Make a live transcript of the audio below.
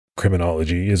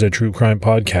Criminology is a true crime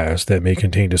podcast that may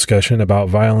contain discussion about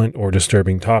violent or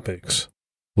disturbing topics.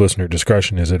 Listener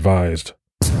discretion is advised.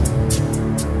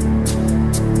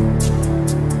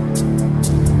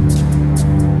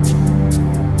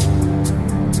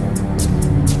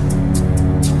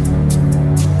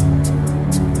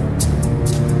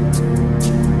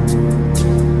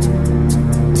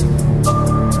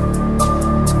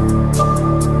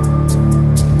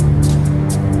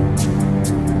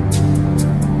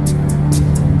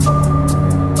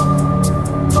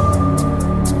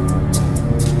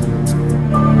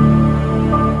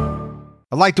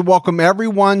 I'd like to welcome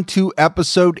everyone to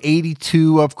episode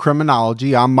 82 of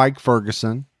Criminology. I'm Mike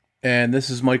Ferguson. And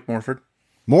this is Mike Morford.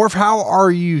 Morph, how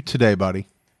are you today, buddy?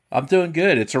 I'm doing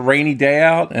good. It's a rainy day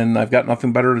out, and I've got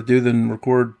nothing better to do than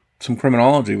record some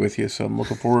Criminology with you, so I'm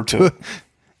looking forward to it.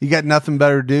 You got nothing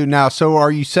better to do now. So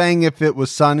are you saying if it was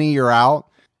sunny, you're out?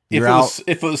 If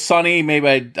it was sunny,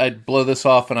 maybe I'd blow this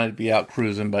off and I'd be out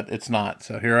cruising, but it's not,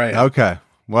 so here I am. Okay.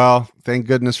 Well, thank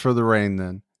goodness for the rain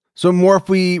then. So, Morph,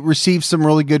 we received some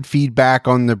really good feedback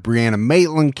on the Breonna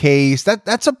Maitland case.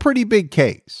 That's a pretty big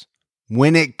case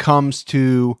when it comes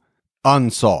to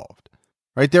unsolved,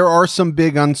 right? There are some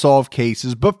big unsolved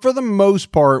cases, but for the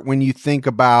most part, when you think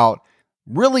about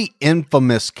really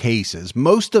infamous cases,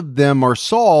 most of them are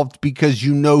solved because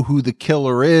you know who the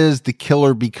killer is. The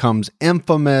killer becomes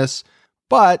infamous,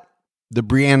 but the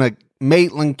Breonna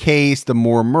Maitland case, the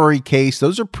Maura Murray case,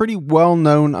 those are pretty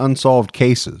well-known unsolved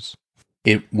cases.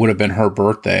 It would have been her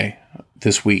birthday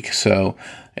this week, so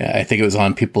I think it was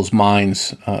on people's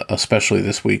minds, especially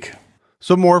this week.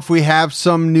 So, Morph, we have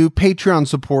some new Patreon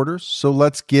supporters, so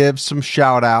let's give some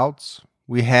shout-outs.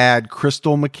 We had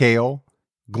Crystal McHale,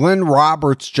 Glenn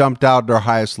Roberts jumped out at our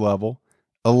highest level,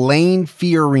 Elaine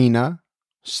Fiorina,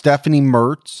 Stephanie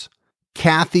Mertz,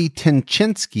 Kathy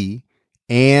Tenchinsky,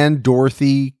 and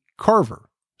Dorothy Carver.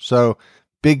 So,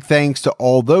 big thanks to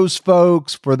all those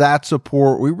folks for that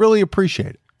support. We really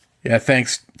appreciate it. Yeah,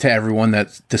 thanks to everyone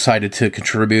that decided to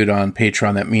contribute on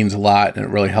Patreon. That means a lot, and it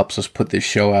really helps us put this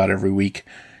show out every week.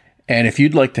 And if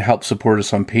you'd like to help support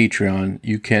us on Patreon,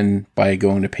 you can by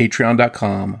going to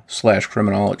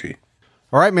patreon.com/criminology.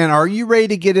 All right, man. Are you ready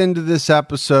to get into this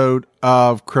episode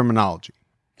of Criminology?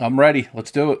 I'm ready. Let's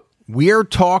do it. We are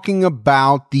talking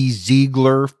about the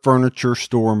Ziegler Furniture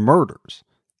Store murders.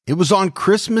 It was on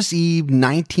Christmas Eve,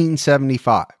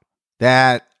 1975,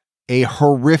 that a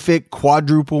horrific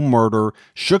quadruple murder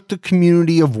shook the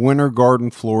community of Winter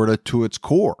Garden, Florida to its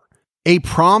core. A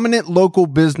prominent local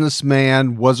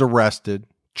businessman was arrested,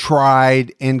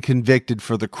 tried, and convicted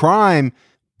for the crime,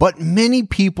 but many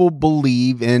people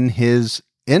believe in his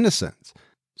innocence.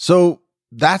 So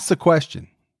that's the question.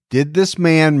 Did this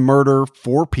man murder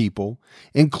 4 people,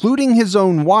 including his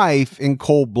own wife, in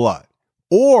cold blood?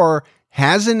 Or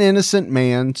has an innocent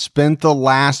man spent the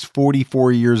last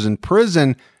 44 years in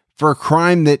prison for a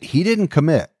crime that he didn't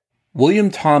commit? William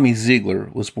Tommy Ziegler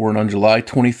was born on July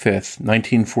 25th,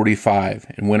 1945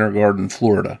 in Winter Garden,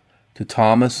 Florida, to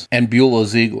Thomas and Beulah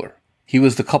Ziegler. He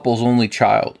was the couple's only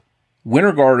child.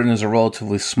 Winter Garden is a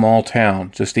relatively small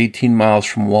town, just 18 miles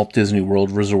from Walt Disney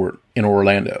World Resort in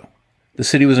Orlando. The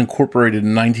city was incorporated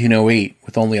in 1908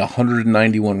 with only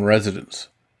 191 residents.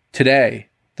 Today,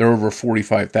 there are over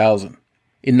 45,000.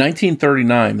 In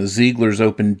 1939, the Zieglers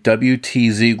opened W.T.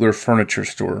 Ziegler Furniture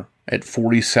Store at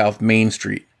 40 South Main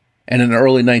Street, and in the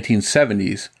early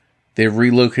 1970s, they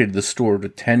relocated the store to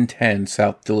 1010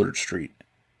 South Dillard Street.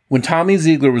 When Tommy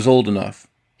Ziegler was old enough,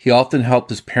 he often helped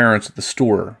his parents at the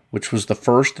store, which was the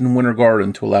first in Winter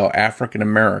Garden to allow African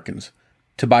Americans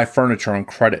to buy furniture on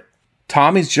credit.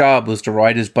 Tommy's job was to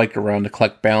ride his bike around to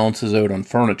collect balances owed on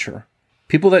furniture.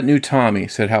 People that knew Tommy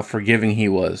said how forgiving he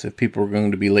was if people were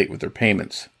going to be late with their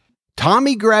payments.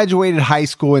 Tommy graduated high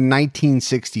school in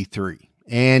 1963,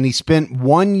 and he spent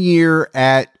 1 year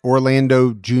at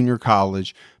Orlando Junior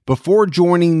College before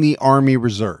joining the Army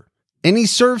Reserve. And he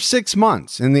served 6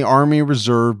 months in the Army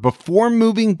Reserve before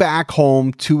moving back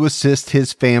home to assist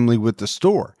his family with the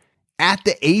store. At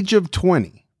the age of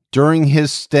 20, during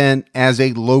his stint as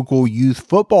a local youth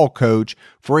football coach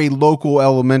for a local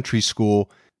elementary school,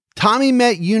 Tommy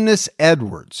met Eunice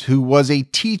Edwards, who was a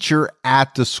teacher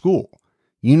at the school.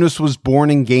 Eunice was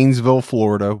born in Gainesville,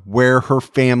 Florida, where her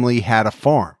family had a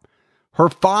farm. Her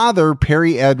father,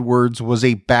 Perry Edwards, was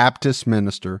a Baptist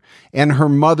minister, and her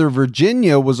mother,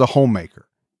 Virginia, was a homemaker.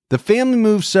 The family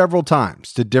moved several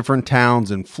times to different towns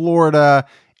in Florida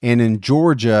and in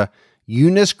Georgia.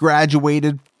 Eunice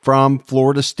graduated from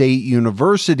Florida State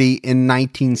University in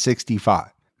 1965.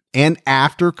 And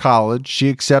after college, she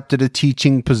accepted a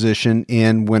teaching position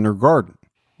in Winter Garden.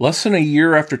 Less than a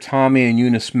year after Tommy and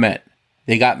Eunice met,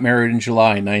 They got married in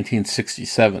July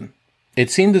 1967.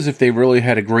 It seemed as if they really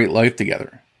had a great life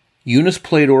together. Eunice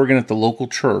played organ at the local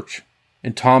church,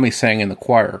 and Tommy sang in the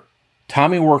choir.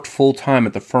 Tommy worked full-time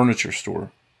at the furniture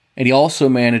store, and he also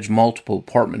managed multiple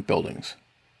apartment buildings.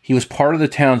 He was part of the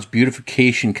town's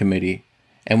beautification committee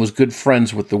and was good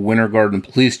friends with the Winter Garden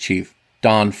police chief,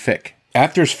 Don Fick.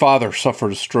 After his father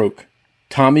suffered a stroke,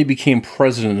 Tommy became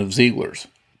president of Ziegler's.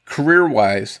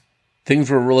 Career-wise, things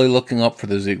were really looking up for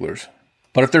the Zieglers.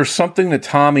 But if there's something that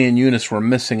Tommy and Eunice were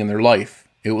missing in their life,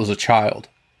 it was a child.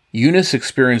 Eunice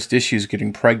experienced issues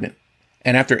getting pregnant,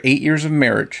 and after 8 years of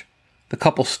marriage, the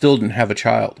couple still didn't have a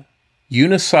child.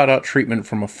 Eunice sought out treatment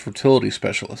from a fertility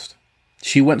specialist.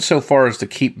 She went so far as to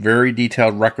keep very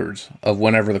detailed records of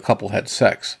whenever the couple had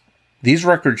sex. These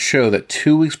records show that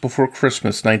 2 weeks before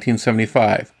Christmas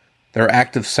 1975, their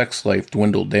active sex life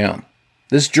dwindled down.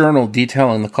 This journal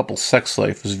detailing the couple's sex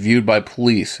life was viewed by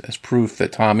police as proof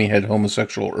that Tommy had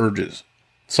homosexual urges,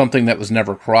 something that was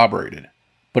never corroborated.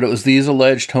 But it was these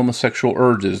alleged homosexual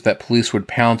urges that police would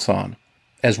pounce on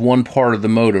as one part of the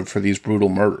motive for these brutal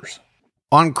murders.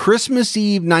 On Christmas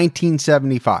Eve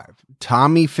 1975,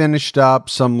 Tommy finished up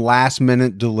some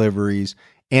last-minute deliveries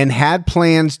and had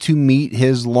plans to meet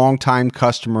his longtime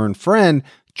customer and friend,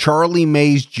 Charlie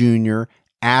Mays Jr.,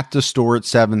 at the store at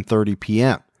 7:30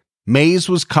 p.m. Mays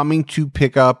was coming to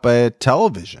pick up a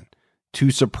television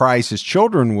to surprise his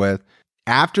children with.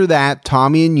 After that,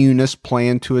 Tommy and Eunice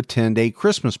planned to attend a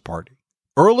Christmas party.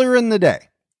 Earlier in the day,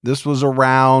 this was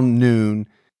around noon,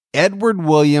 Edward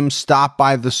Williams stopped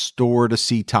by the store to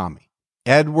see Tommy.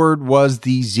 Edward was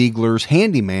the Ziegler's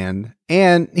handyman,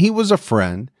 and he was a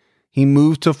friend. He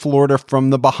moved to Florida from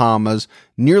the Bahamas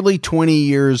nearly 20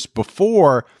 years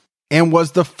before and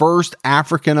was the first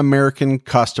African-American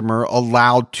customer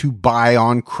allowed to buy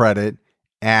on credit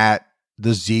at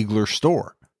the Ziegler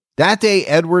store. That day,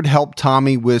 Edward helped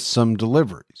Tommy with some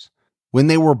deliveries. When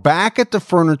they were back at the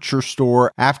furniture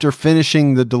store after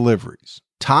finishing the deliveries,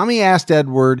 Tommy asked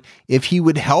Edward if he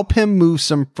would help him move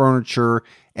some furniture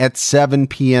at 7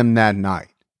 p.m. that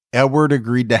night. Edward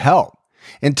agreed to help,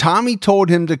 and Tommy told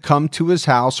him to come to his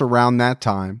house around that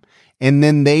time, and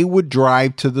then they would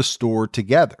drive to the store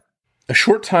together. A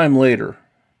short time later,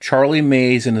 Charlie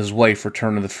Mays and his wife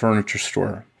returned to the furniture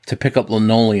store to pick up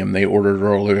linoleum they ordered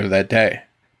earlier that day.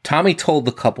 Tommy told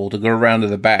the couple to go around to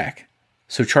the back,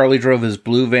 so Charlie drove his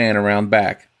blue van around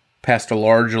back, past a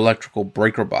large electrical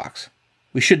breaker box.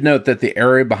 We should note that the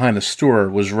area behind the store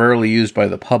was rarely used by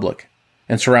the public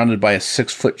and surrounded by a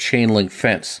 6-foot chain-link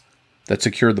fence that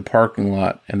secured the parking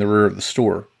lot and the rear of the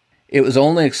store. It was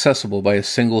only accessible by a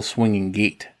single swinging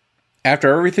gate.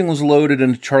 After everything was loaded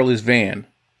into Charlie's van,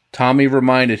 Tommy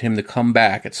reminded him to come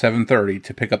back at 7:30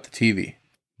 to pick up the TV.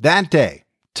 That day,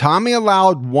 Tommy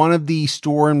allowed one of the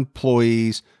store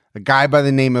employees, a guy by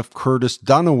the name of Curtis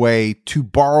Dunaway, to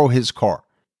borrow his car.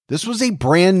 This was a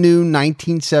brand new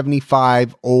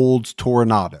 1975 Olds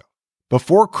Toronado.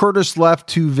 Before Curtis left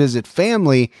to visit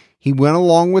family, he went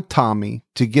along with Tommy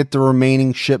to get the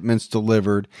remaining shipments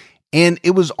delivered, and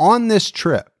it was on this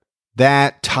trip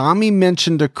that Tommy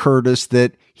mentioned to Curtis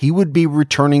that he would be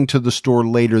returning to the store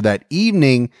later that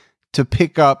evening to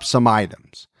pick up some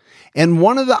items. And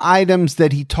one of the items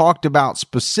that he talked about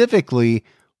specifically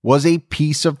was a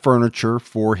piece of furniture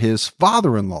for his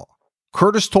father-in-law.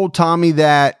 Curtis told Tommy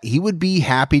that he would be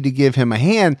happy to give him a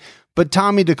hand, but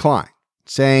Tommy declined,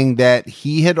 saying that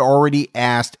he had already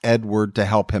asked Edward to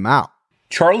help him out.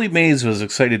 Charlie Mays was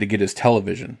excited to get his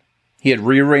television. He had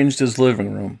rearranged his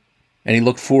living room, and he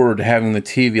looked forward to having the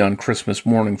TV on Christmas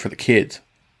morning for the kids.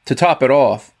 To top it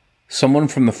off, someone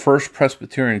from the First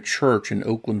Presbyterian Church in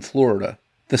Oakland, Florida,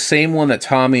 the same one that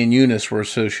Tommy and Eunice were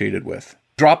associated with,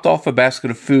 dropped off a basket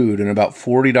of food and about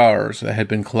 $40 that had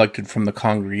been collected from the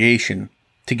congregation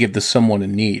to give to someone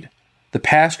in need. The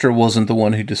pastor wasn't the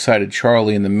one who decided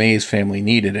Charlie and the Mays family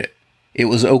needed it. It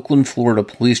was Oakland, Florida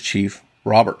Police Chief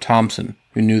Robert Thompson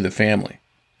who knew the family.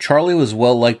 Charlie was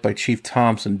well liked by Chief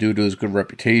Thompson due to his good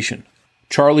reputation.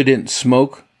 Charlie didn't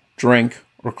smoke, drink,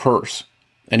 or curse,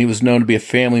 and he was known to be a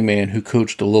family man who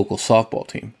coached a local softball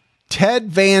team. Ted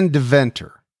Van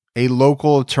Deventer, a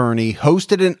local attorney,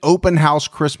 hosted an open house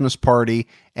Christmas party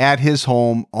at his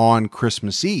home on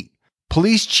Christmas Eve.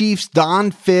 Police chiefs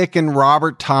Don Fick and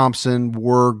Robert Thompson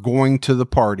were going to the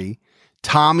party.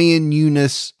 Tommy and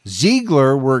Eunice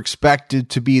Ziegler were expected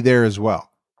to be there as well.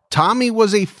 Tommy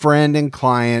was a friend and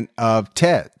client of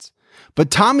Ted's,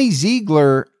 but Tommy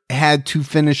Ziegler had to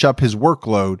finish up his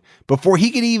workload before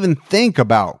he could even think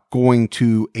about going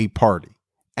to a party.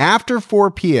 After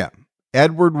 4 p.m.,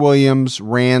 Edward Williams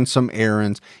ran some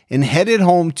errands and headed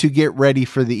home to get ready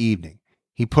for the evening.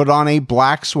 He put on a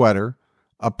black sweater,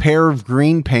 a pair of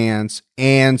green pants,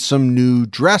 and some new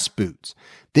dress boots.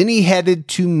 Then he headed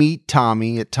to meet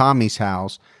Tommy at Tommy's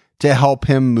house to help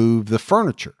him move the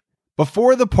furniture.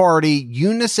 Before the party,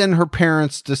 Eunice and her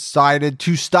parents decided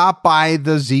to stop by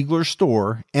the Ziegler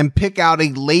store and pick out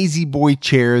a lazy boy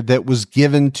chair that was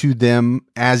given to them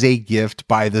as a gift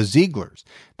by the Zieglers.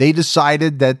 They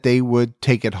decided that they would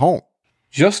take it home.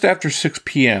 Just after 6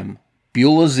 p.m.,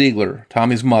 Beulah Ziegler,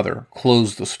 Tommy's mother,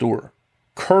 closed the store.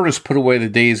 Curtis put away the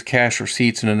day's cash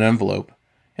receipts in an envelope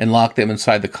and locked them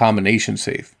inside the combination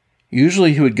safe.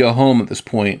 Usually he would go home at this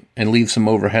point and leave some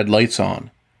overhead lights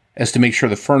on, as to make sure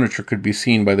the furniture could be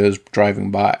seen by those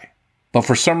driving by. But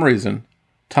for some reason,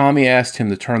 Tommy asked him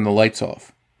to turn the lights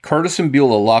off. Curtis and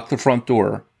Beulah locked the front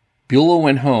door. Beulah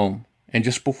went home, and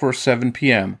just before 7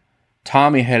 p.m.,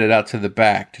 Tommy headed out to the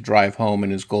back to drive home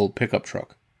in his gold pickup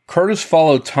truck. Curtis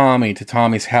followed Tommy to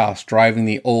Tommy's house, driving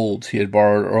the Olds he had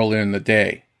borrowed earlier in the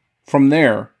day. From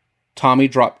there, Tommy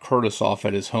dropped Curtis off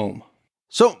at his home.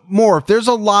 So, Morph, there's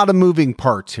a lot of moving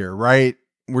parts here, right?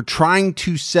 We're trying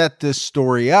to set this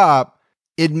story up.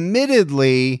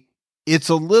 Admittedly, it's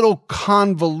a little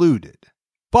convoluted,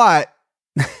 but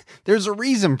there's a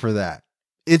reason for that.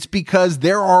 It's because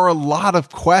there are a lot of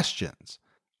questions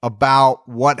about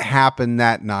what happened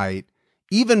that night,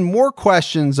 even more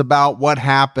questions about what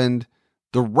happened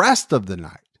the rest of the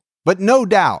night. But no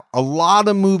doubt, a lot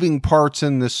of moving parts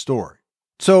in this story.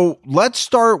 So let's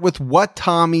start with what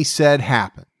Tommy said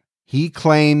happened. He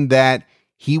claimed that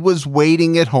he was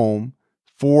waiting at home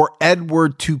for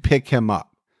Edward to pick him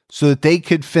up so that they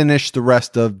could finish the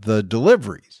rest of the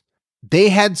deliveries. They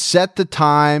had set the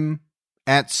time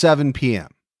at 7 p.m.,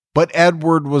 but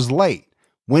Edward was late.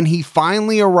 When he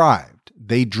finally arrived,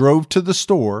 they drove to the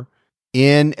store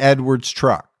in Edward's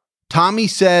truck. Tommy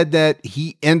said that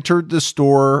he entered the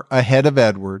store ahead of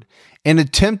Edward and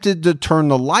attempted to turn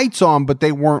the lights on, but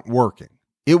they weren't working.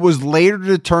 It was later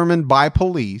determined by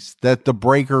police that the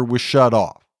breaker was shut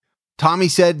off. Tommy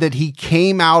said that he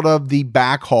came out of the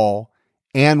back hall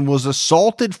and was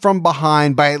assaulted from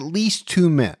behind by at least 2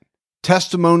 men.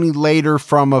 Testimony later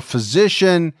from a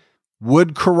physician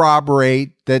would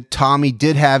corroborate that Tommy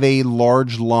did have a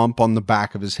large lump on the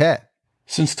back of his head.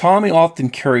 Since Tommy often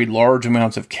carried large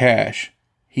amounts of cash,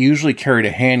 he usually carried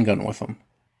a handgun with him.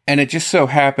 And it just so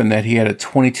happened that he had a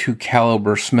 .22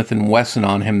 caliber Smith & Wesson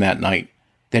on him that night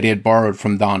that he had borrowed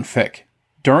from Don Fick.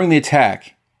 During the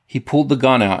attack, he pulled the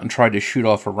gun out and tried to shoot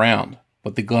off a round,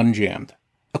 but the gun jammed.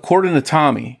 According to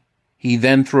Tommy, he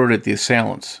then threw it at the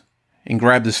assailants and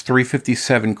grabbed his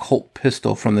 .357 Colt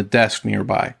pistol from the desk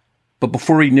nearby. But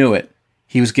before he knew it,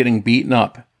 he was getting beaten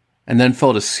up and then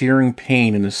felt a searing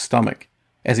pain in his stomach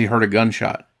as he heard a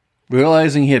gunshot.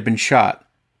 Realizing he had been shot,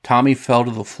 Tommy fell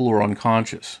to the floor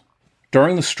unconscious.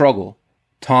 During the struggle,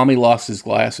 Tommy lost his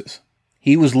glasses.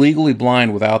 He was legally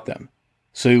blind without them,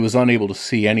 so he was unable to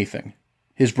see anything.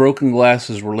 His broken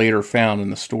glasses were later found in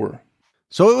the store.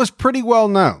 So it was pretty well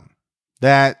known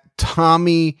that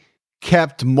Tommy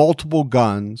kept multiple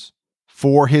guns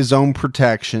for his own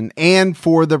protection and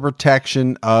for the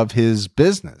protection of his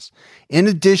business. In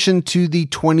addition to the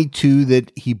 .22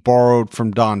 that he borrowed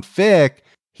from Don Fick,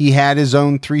 he had his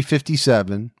own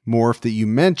 .357 Morph that you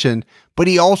mentioned, but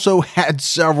he also had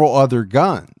several other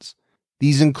guns.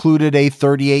 These included a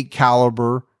 .38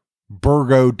 caliber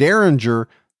Burgo Derringer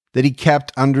that he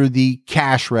kept under the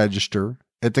cash register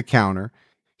at the counter.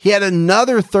 He had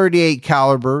another .38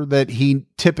 caliber that he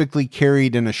typically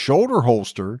carried in a shoulder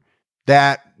holster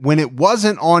that when it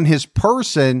wasn't on his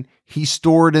person, he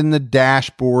stored in the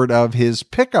dashboard of his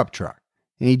pickup truck.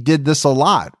 And he did this a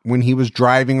lot when he was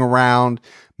driving around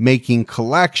making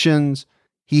collections.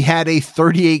 He had a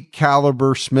 .38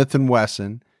 caliber Smith &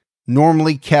 Wesson,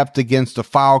 normally kept against a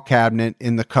file cabinet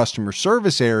in the customer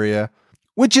service area,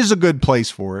 which is a good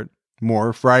place for it,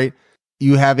 Morph, right?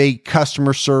 You have a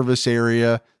customer service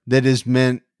area that is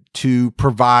meant to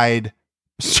provide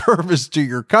service to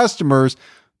your customers.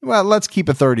 Well, let's keep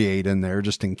a .38 in there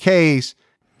just in case.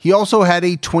 He also had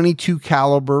a .22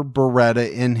 caliber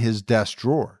Beretta in his desk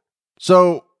drawer.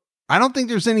 So I don't think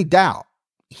there's any doubt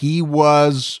he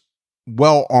was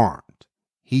well armed.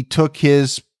 He took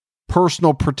his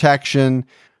personal protection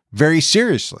very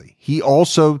seriously. He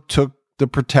also took the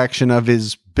protection of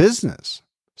his business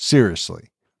seriously.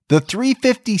 The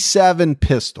 .357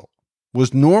 pistol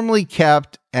was normally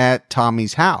kept at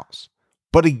Tommy's house,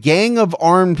 but a gang of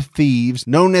armed thieves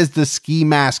known as the Ski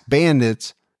Mask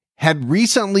Bandits had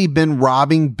recently been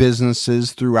robbing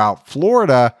businesses throughout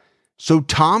Florida, so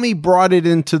Tommy brought it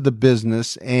into the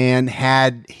business and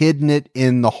had hidden it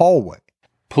in the hallway.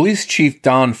 Police Chief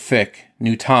Don Fick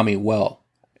knew Tommy well,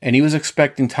 and he was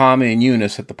expecting Tommy and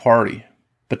Eunice at the party.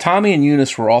 But Tommy and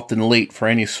Eunice were often late for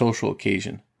any social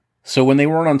occasion, so when they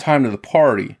weren't on time to the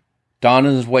party, Don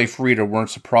and his wife Rita weren't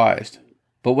surprised.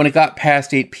 But when it got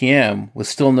past 8 p.m. with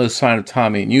still no sign of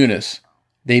Tommy and Eunice,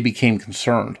 they became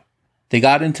concerned. They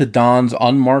got into Don's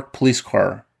unmarked police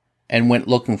car and went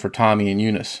looking for Tommy and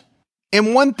Eunice.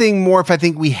 And one thing, Morph, I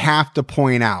think we have to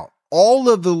point out, all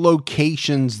of the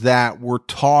locations that we're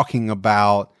talking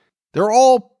about, they're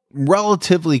all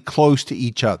relatively close to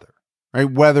each other. Right?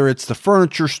 Whether it's the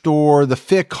furniture store, the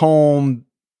Fick home,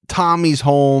 Tommy's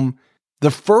home,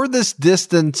 the furthest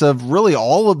distance of really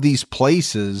all of these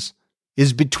places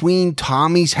is between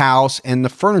Tommy's house and the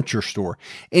furniture store.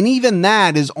 And even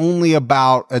that is only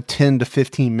about a 10 to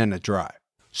 15 minute drive.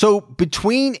 So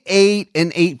between 8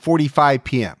 and 8:45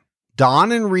 p.m.,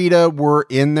 Don and Rita were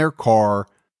in their car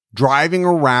driving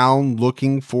around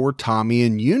looking for Tommy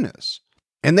and Eunice.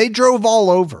 And they drove all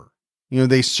over.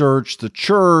 They searched the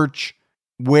church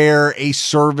where a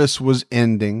service was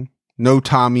ending. No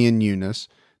Tommy and Eunice.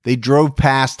 They drove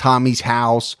past Tommy's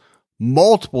house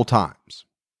multiple times,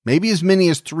 maybe as many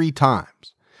as 3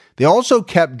 times. They also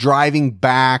kept driving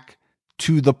back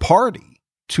to the party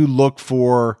to look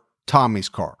for Tommy's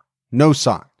car. No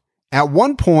sign. At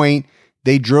one point,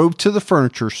 they drove to the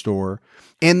furniture store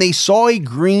and they saw a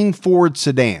green Ford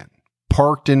sedan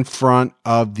parked in front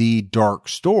of the dark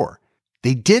store.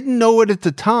 They didn't know it at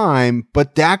the time,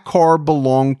 but that car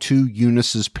belonged to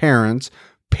Eunice's parents,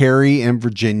 Perry and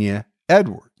Virginia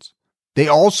Edwards. They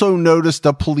also noticed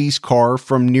a police car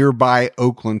from nearby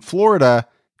Oakland, Florida,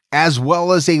 as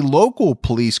well as a local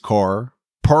police car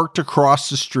parked across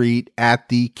the street at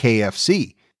the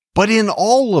KFC. But in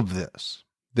all of this,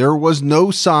 there was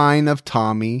no sign of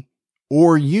Tommy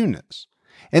or Eunice.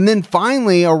 And then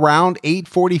finally, around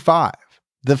 8:45,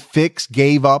 the Ficks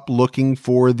gave up looking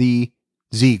for the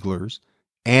Zieglers,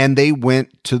 and they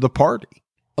went to the party.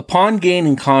 Upon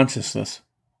gaining consciousness,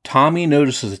 Tommy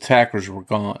noticed his attackers were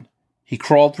gone. He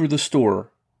crawled through the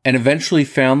store and eventually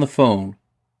found the phone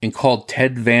and called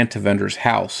Ted Vantevender's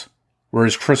house, where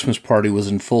his Christmas party was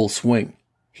in full swing.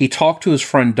 He talked to his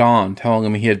friend Don, telling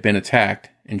him he had been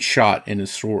attacked and shot in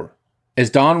his store. As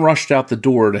Don rushed out the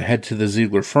door to head to the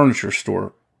Ziegler furniture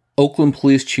store, Oakland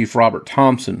Police Chief Robert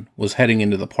Thompson was heading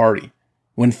into the party.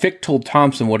 When Fick told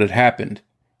Thompson what had happened,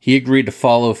 he agreed to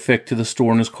follow Fick to the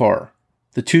store in his car.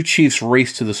 The 2 chiefs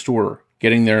raced to the store,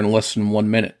 getting there in less than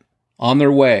 1 minute. On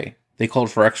their way, they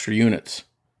called for extra units.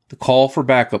 The call for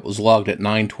backup was logged at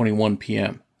 9:21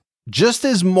 p.m. Just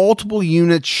as multiple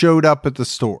units showed up at the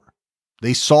store,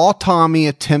 they saw Tommy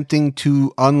attempting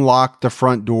to unlock the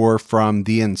front door from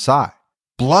the inside.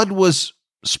 Blood was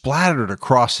splattered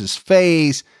across his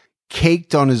face,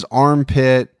 caked on his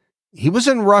armpit. He was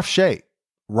in rough shape.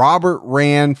 Robert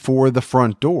ran for the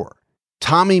front door.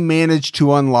 Tommy managed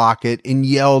to unlock it and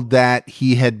yelled that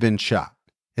he had been shot.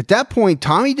 At that point,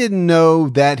 Tommy didn't know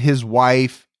that his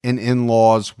wife and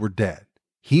in-laws were dead.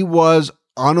 He was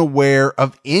unaware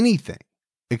of anything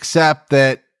except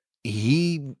that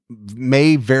he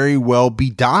may very well be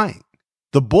dying.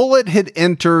 The bullet had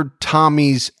entered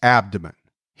Tommy's abdomen.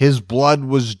 His blood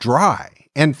was dry,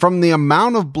 and from the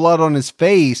amount of blood on his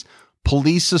face,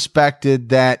 police suspected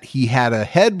that he had a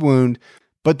head wound,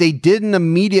 but they didn't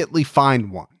immediately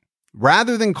find one.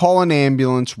 Rather than call an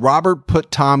ambulance, Robert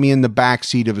put Tommy in the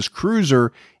backseat of his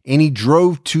cruiser and he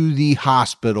drove to the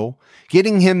hospital,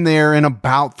 getting him there in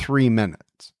about 3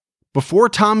 minutes. Before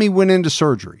Tommy went into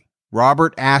surgery,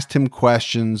 Robert asked him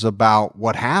questions about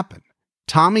what happened.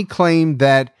 Tommy claimed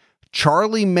that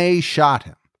Charlie May shot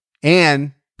him.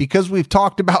 And because we've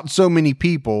talked about so many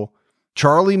people,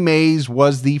 Charlie Mays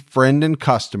was the friend and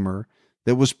customer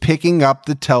that was picking up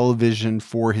the television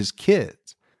for his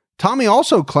kids. Tommy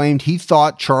also claimed he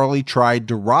thought Charlie tried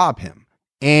to rob him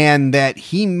and that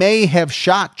he may have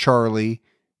shot Charlie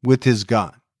with his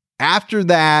gun. After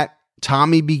that,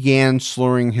 Tommy began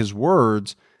slurring his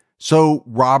words, so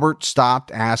Robert stopped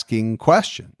asking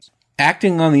questions.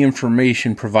 Acting on the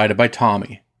information provided by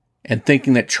Tommy and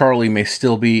thinking that Charlie may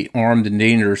still be armed and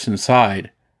dangerous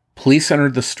inside, police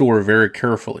entered the store very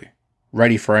carefully,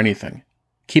 ready for anything.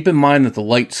 Keep in mind that the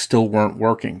lights still weren't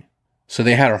working, so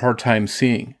they had a hard time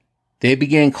seeing. They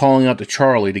began calling out to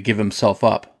Charlie to give himself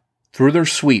up. Through their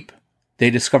sweep, they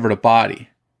discovered a body,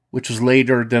 which was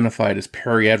later identified as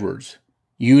Perry Edwards,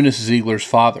 Eunice Ziegler's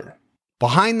father.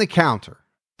 Behind the counter,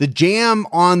 the jamb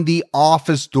on the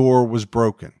office door was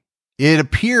broken. It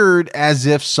appeared as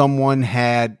if someone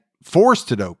had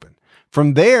forced it open.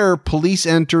 From there, police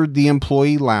entered the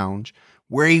employee lounge,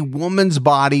 where a woman's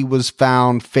body was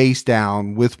found face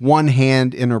down with one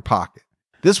hand in her pocket.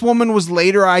 This woman was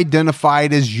later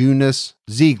identified as Eunice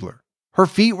Ziegler. Her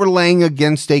feet were laying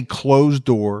against a closed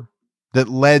door that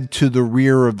led to the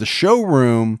rear of the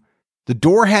showroom. The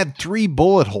door had 3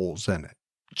 bullet holes in it.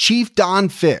 Chief Don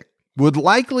Fick would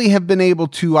likely have been able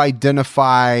to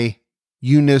identify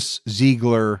Eunice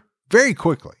Ziegler very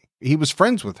quickly. He was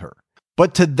friends with her.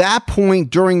 But to that point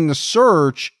during the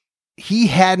search, he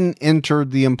hadn't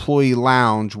entered the employee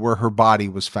lounge where her body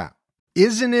was found.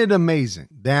 Isn't it amazing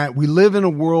that we live in a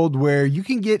world where you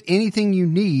can get anything you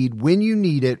need when you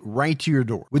need it right to your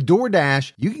door? With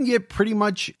DoorDash, you can get pretty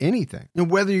much anything.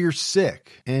 And whether you're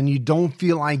sick and you don't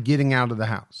feel like getting out of the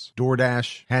house,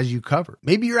 DoorDash has you covered.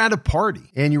 Maybe you're at a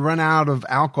party and you run out of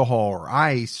alcohol or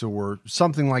ice or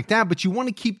something like that, but you want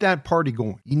to keep that party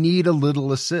going. You need a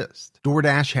little assist.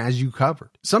 DoorDash has you covered.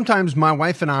 Sometimes my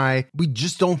wife and I, we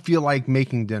just don't feel like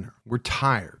making dinner. We're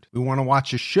tired. We want to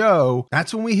watch a show.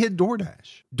 That's when we hit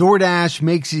DoorDash. DoorDash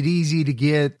makes it easy to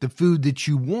get the food that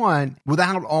you want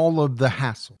without all of the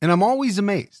hassle. And I'm always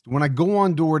amazed when I go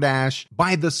on DoorDash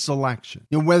by the selection.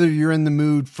 Whether you're in the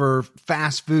mood for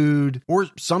fast food or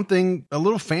something a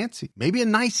little fancy, maybe a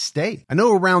nice steak. I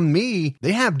know around me,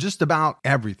 they have just about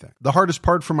everything. The hardest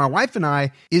part for my wife and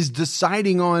I is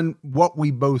deciding on what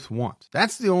we both want.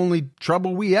 That's the only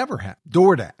trouble we ever have.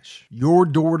 DoorDash, your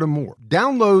door to more.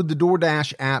 Download the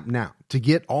DoorDash app now to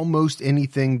get almost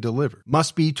anything delivered.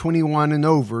 Must be 21 and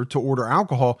over to order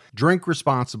alcohol. Drink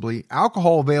responsibly.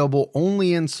 Alcohol available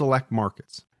only in select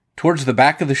markets. Towards the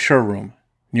back of the showroom,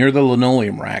 near the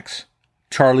linoleum racks,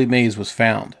 Charlie Mays was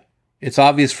found. It's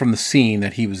obvious from the scene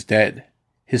that he was dead.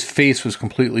 His face was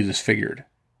completely disfigured.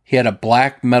 He had a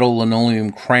black metal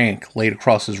linoleum crank laid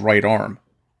across his right arm,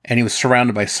 and he was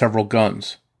surrounded by several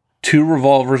guns. 2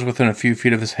 revolvers within a few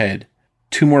feet of his head,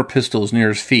 2 more pistols near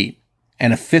his feet,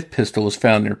 and a 5th pistol was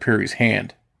found near Perry's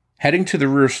hand. Heading to the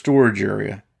rear storage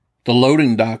area, the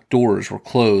loading dock doors were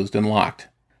closed and locked,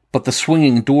 but the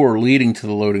swinging door leading to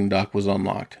the loading dock was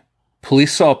unlocked.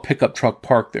 Police saw a pickup truck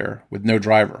parked there with no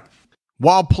driver.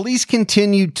 While police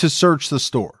continued to search the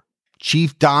store,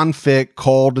 Chief Don Fick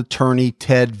called attorney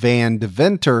Ted Van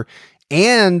Deventer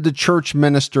and the church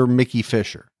minister Mickey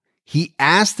Fisher. He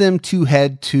asked them to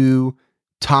head to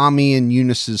Tommy and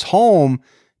Eunice's home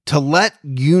to let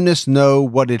Eunice know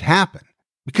what had happened.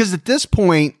 Because at this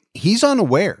point, he's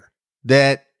unaware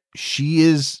that she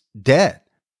is dead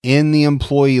in the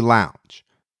employee lounge.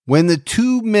 When the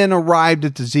 2 men arrived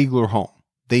at the Ziegler home,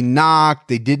 they knocked,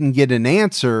 they didn't get an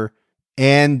answer,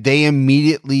 and they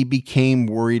immediately became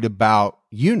worried about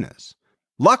Eunice.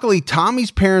 Luckily,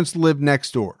 Tommy's parents lived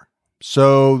next door,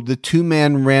 so the 2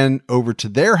 men ran over to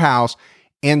their house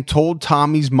and told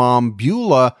Tommy's mom,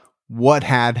 Beulah, what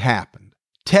had happened.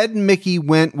 Ted and Mickey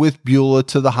went with Beulah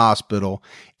to the hospital,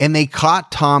 and they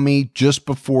caught Tommy just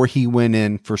before he went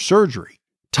in for surgery.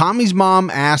 Tommy's mom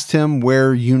asked him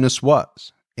where Eunice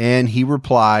was, and he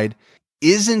replied,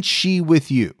 "Isn't she with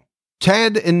you?"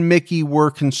 Ted and Mickey were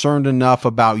concerned enough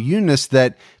about Eunice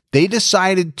that they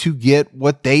decided to get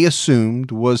what they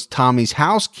assumed was Tommy's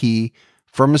house key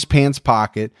from his pants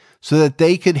pocket so that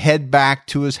they could head back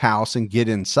to his house and get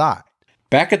inside.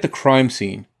 Back at the crime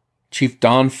scene, Chief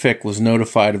Don Fick was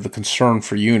notified of the concern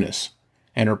for Eunice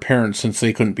and her parents since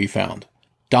they couldn't be found.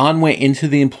 Don went into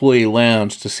the employee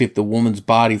lounge to see if the woman's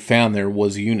body found there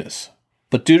was Eunice.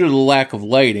 But due to the lack of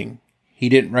lighting, he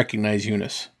didn't recognize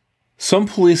Eunice. Some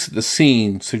police at the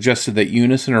scene suggested that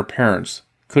Eunice and her parents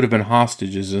could have been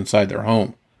hostages inside their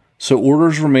home. So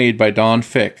orders were made by Don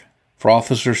Fick for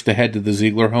officers to head to the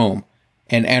Ziegler home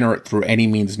and enter it through any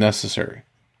means necessary.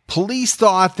 Police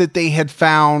thought that they had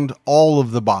found all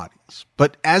of the bodies.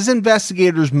 But as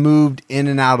investigators moved in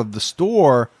and out of the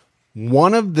store,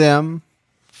 one of them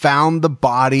found the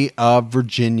body of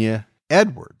Virginia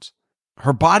Edwards.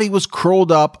 Her body was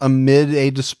curled up amid a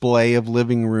display of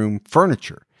living room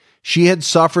furniture. She had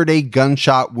suffered a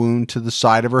gunshot wound to the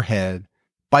side of her head.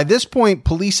 By this point,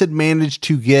 police had managed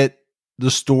to get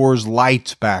the store's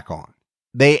lights back on.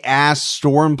 They asked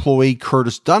store employee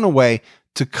Curtis Dunaway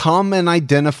to come and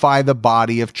identify the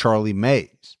body of Charlie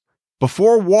Mays.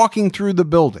 Before walking through the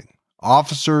building,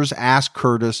 officers asked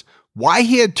Curtis why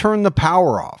he had turned the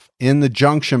power off in the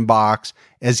junction box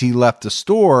as he left the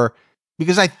store,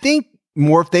 because I think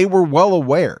more if they were well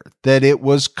aware that it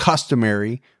was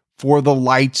customary for the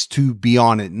lights to be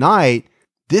on at night.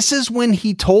 This is when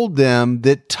he told them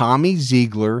that Tommy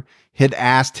Ziegler had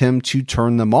asked him to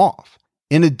turn them off.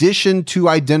 In addition to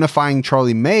identifying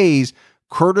Charlie Mays,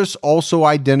 Curtis also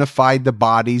identified the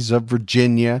bodies of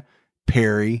Virginia,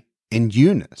 Perry, and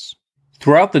Eunice.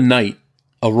 Throughout the night,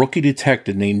 a rookie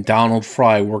detective named Donald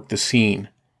Fry worked the scene,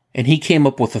 and he came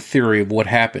up with a theory of what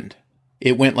happened.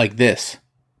 It went like this.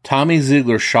 Tommy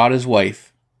Ziegler shot his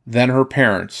wife, then her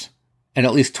parents, and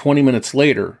at least 20 minutes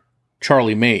later,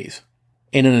 Charlie Mays.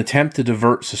 In an attempt to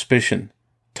divert suspicion,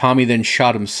 Tommy then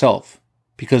shot himself,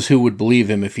 because who would believe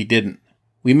him if he didn't?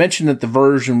 We mentioned that the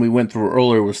version we went through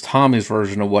earlier was Tommy's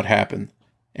version of what happened,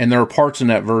 and there are parts in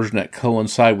that version that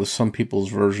coincide with some people's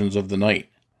versions of the night.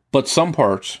 But some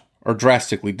parts are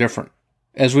drastically different.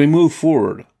 As we move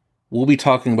forward, we'll be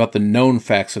talking about the known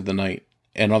facts of the night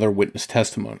and other witness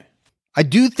testimony. I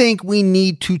do think we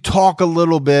need to talk a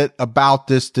little bit about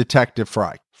this Detective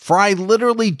Fry. Fry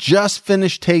literally just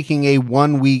finished taking a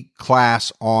 1-week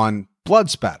class on blood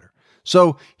spatter.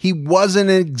 So he wasn't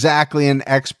exactly an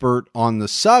expert on the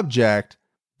subject,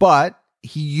 but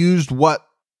he used what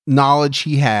knowledge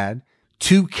he had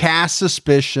to cast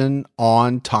suspicion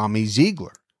on Tommy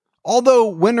Ziegler. Although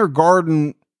Winter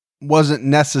Garden wasn't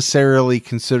necessarily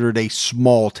considered a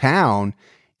small town,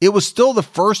 it was still the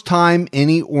first time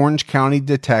any Orange County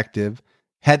detective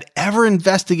had ever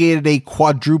investigated a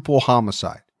quadruple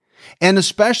homicide, and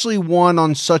especially one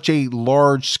on such a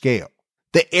large scale.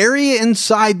 The area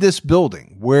inside this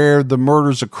building where the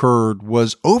murders occurred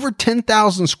was over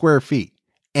 10,000 square feet,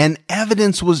 and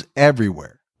evidence was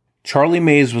everywhere. Charlie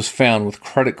Mays was found with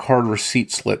credit card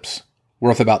receipt slips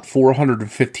worth about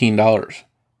 $415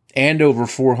 and over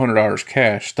 $400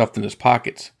 cash stuffed in his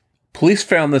pockets. Police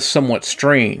found this somewhat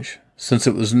strange, since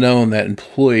it was known that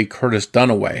employee Curtis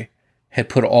Dunaway had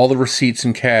put all the receipts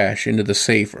and cash into the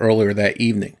safe earlier that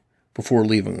evening before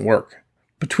leaving work.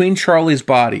 Between Charlie's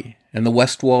body and the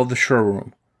west wall of the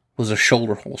showroom was a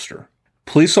shoulder holster.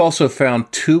 Police also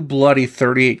found 2 bloody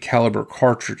 .38 caliber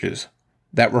cartridges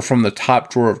that were from the top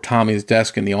drawer of Tommy's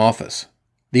desk in the office.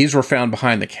 These were found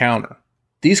behind the counter.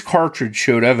 These cartridges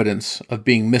showed evidence of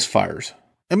being misfires.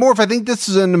 And Morph, I think this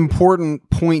is an important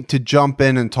point to jump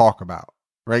in and talk about,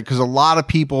 right? Because a lot of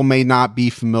people may not be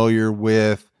familiar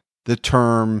with the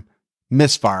term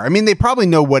misfire. I mean, they probably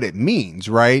know what it means,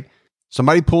 right?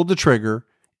 Somebody pulled the trigger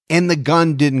and the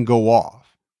gun didn't go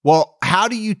off. Well, how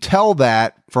do you tell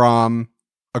that from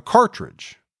a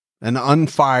cartridge, an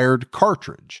unfired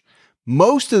cartridge?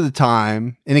 Most of the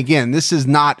time, and again, this is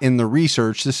not in the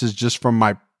research, this is just from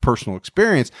my personal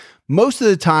experience. Most of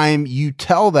the time you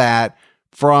tell that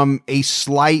from a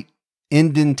slight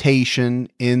indentation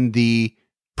in the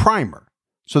primer.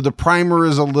 So the primer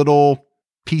is a little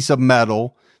piece of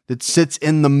metal that sits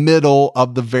in the middle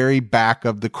of the very back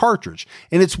of the cartridge.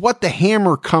 And it's what the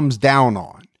hammer comes down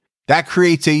on. That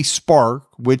creates a spark,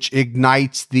 which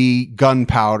ignites the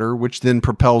gunpowder, which then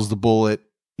propels the bullet,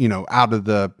 out of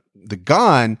the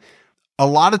gun. A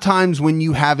lot of times when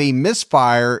you have a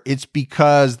misfire, it's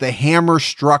because the hammer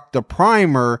struck the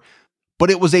primer, but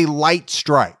it was a light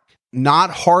strike, not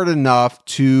hard enough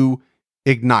to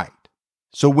ignite.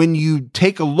 So when you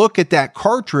take a look at that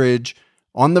cartridge,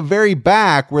 on the very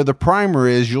back where the primer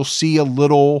is, you'll see a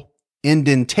little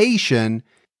indentation.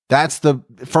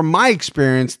 From my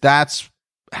experience, that's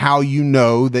how you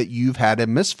know that you've had a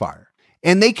misfire.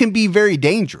 And they can be very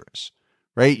dangerous,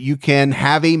 right? You can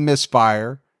have a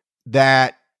misfire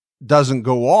that doesn't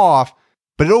go off,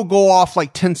 but it'll go off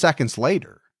like 10 seconds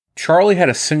later. Charlie had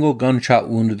a single gunshot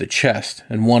wound to the chest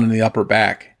and one in the upper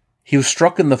back. He was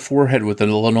struck in the forehead with a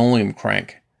linoleum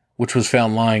crank, which was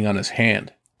found lying on his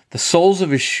hand. The soles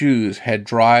of his shoes had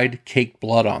dried, caked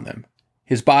blood on them.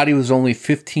 His body was only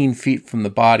 15 feet from the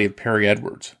body of Perry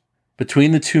Edwards.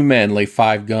 Between the two men lay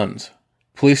 5 guns.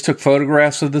 Police took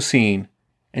photographs of the scene,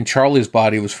 and Charlie's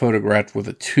body was photographed with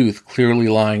a tooth clearly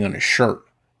lying on his shirt.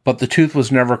 But the tooth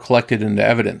was never collected into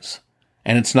evidence,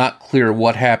 and it's not clear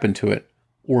what happened to it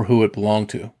or who it belonged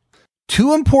to.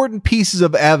 2 important pieces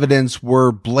of evidence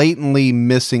were blatantly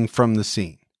missing from the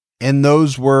scene, and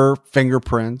those were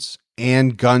fingerprints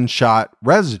and gunshot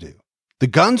residue. The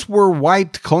guns were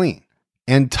wiped clean,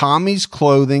 and Tommy's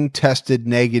clothing tested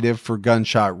negative for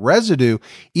gunshot residue,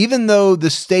 even though the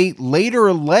state later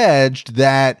alleged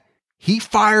that he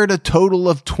fired a total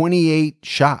of 28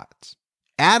 shots.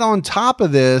 Add on top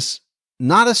of this,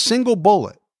 not a single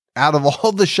bullet out of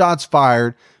all the shots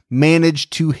fired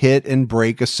managed to hit and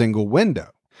break a single window.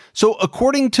 So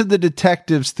according to the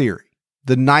detective's theory,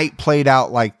 the night played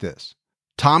out like this.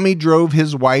 Tommy drove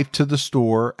his wife to the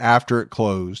store after it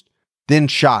closed, then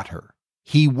shot her.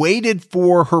 He waited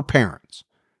for her parents,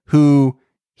 who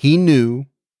he knew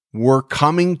were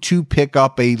coming to pick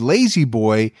up a Lazy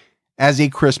Boy as a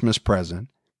Christmas present.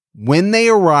 When they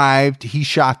arrived, he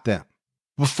shot them.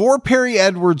 Before Perry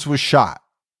Edwards was shot,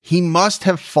 he must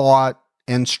have fought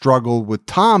and struggled with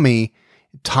Tommy.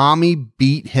 Tommy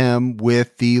beat him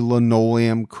with the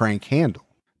linoleum crank handle.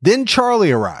 Then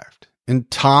Charlie arrived, and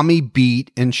Tommy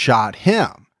beat and shot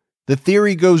him. The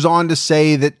theory goes on to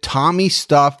say that Tommy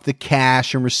stuffed the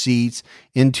cash and receipts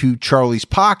into Charlie's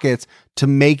pockets to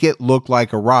make it look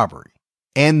like a robbery.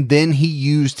 And then he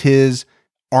used his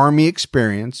Army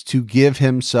experience to give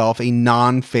himself a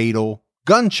non-fatal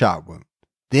gunshot wound.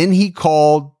 Then he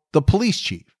called the police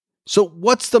chief. So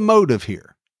what's the motive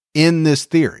here in this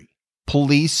theory?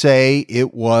 Police say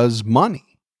it was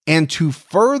money. And to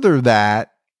further that,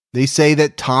 they say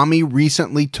that Tommy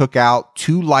recently took out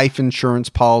 2 life insurance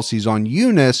policies on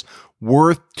Eunice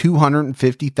worth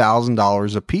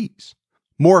 $250,000 apiece.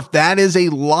 Morph, that is a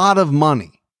lot of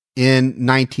money in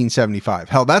 1975.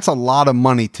 Hell, that's a lot of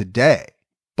money today.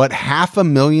 But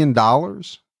 $500,000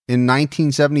 in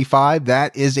 1975,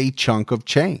 that is a chunk of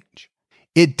change.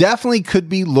 It definitely could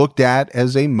be looked at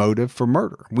as a motive for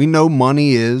murder. We know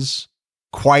money is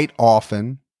quite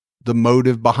often the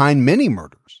motive behind many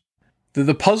murders.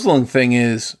 The puzzling thing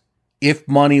is, if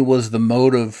money was the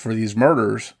motive for these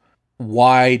murders,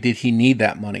 why did he need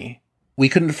that money? We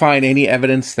couldn't find any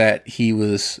evidence that he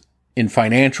was in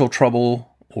financial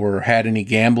trouble or had any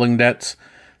gambling debts.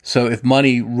 So if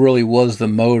money really was the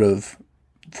motive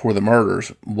for the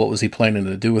murders, what was he planning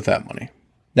to do with that money?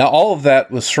 Now, all of that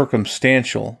was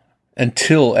circumstantial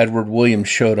until Edward Williams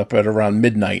showed up at around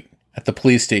midnight at the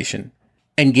police station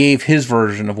and gave his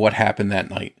version of what happened that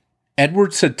night.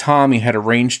 Edward said Tommy had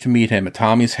arranged to meet him at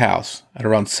Tommy's house at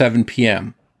around 7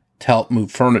 p.m. to help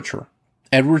move furniture.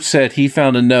 Edward said he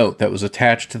found a note that was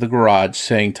attached to the garage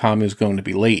saying Tommy was going to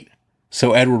be late,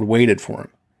 so Edward waited for him.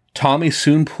 Tommy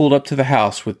soon pulled up to the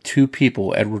house with 2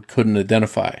 people Edward couldn't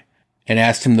identify and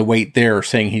asked him to wait there,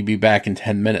 saying he'd be back in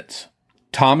 10 minutes.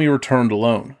 Tommy returned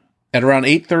alone. At around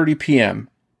 8:30 p.m.,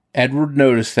 Edward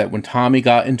noticed that when Tommy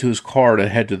got into his car to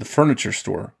head to the furniture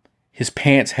store, his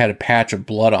pants had a patch of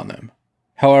blood on them.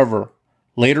 However,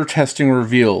 later testing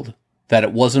revealed that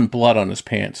it wasn't blood on his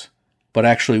pants, but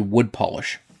actually wood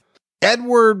polish.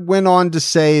 Edward went on to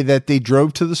say that they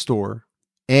drove to the store,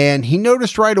 and he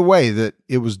noticed right away that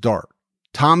it was dark.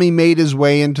 Tommy made his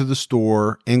way into the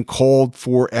store and called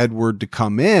for Edward to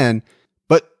come in,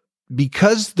 but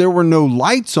because there were no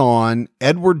lights on,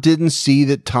 Edward didn't see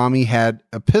that Tommy had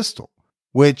a pistol,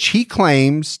 which he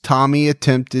claims Tommy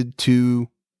attempted to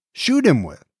shoot him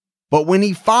with. But when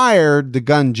he fired, the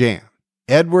gun jammed.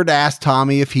 Edward asked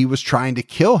Tommy if he was trying to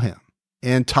kill him,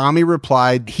 and Tommy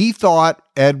replied he thought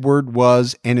Edward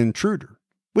was an intruder,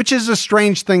 which is a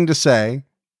strange thing to say.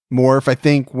 More if I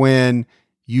think when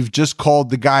you've just called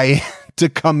the guy to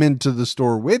come into the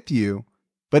store with you.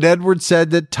 But Edward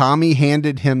said that Tommy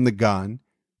handed him the gun,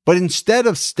 but instead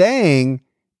of staying,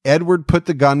 Edward put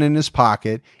the gun in his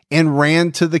pocket and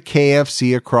ran to the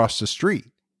KFC across the street.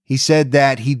 He said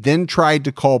that he then tried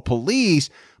to call police,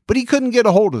 but he couldn't get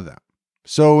a hold of them.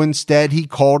 So instead, he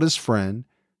called his friend,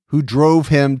 who drove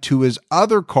him to his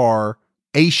other car,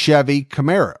 a Chevy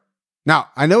Camaro. Now,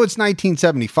 I know it's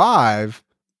 1975,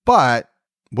 but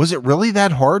was it really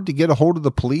that hard to get a hold of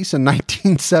the police in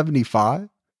 1975? I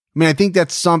mean, I think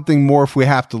that's something more if we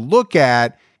have to look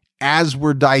at as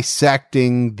we're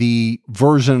dissecting the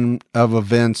version of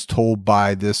events told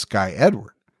by this guy,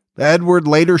 Edward. Edward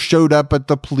later showed up at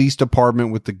the police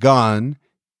department with the gun,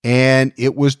 and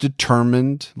it was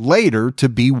determined later to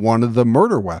be one of the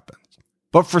murder weapons.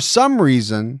 But for some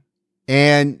reason,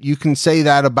 and you can say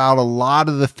that about a lot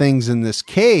of the things in this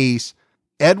case,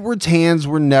 Edward's hands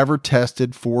were never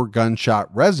tested for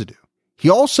gunshot residue. He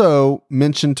also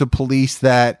mentioned to police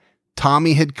that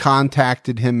Tommy had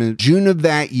contacted him in June of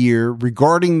that year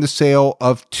regarding the sale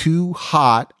of 2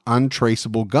 hot,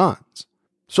 untraceable guns.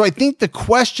 So I think the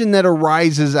question that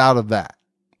arises out of that,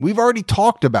 we've already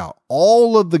talked about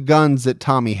all of the guns that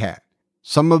Tommy had.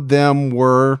 Some of them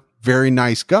were very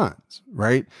nice guns,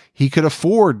 right? He could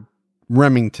afford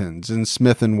Remingtons and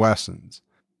Smith & Wessons.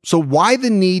 So why the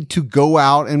need to go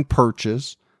out and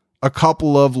purchase a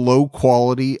couple of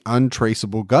low-quality,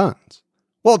 untraceable guns?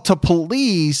 Well, to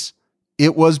police,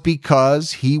 it was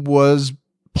because he was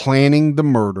planning the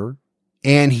murder,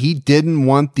 and he didn't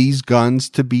want these guns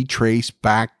to be traced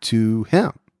back to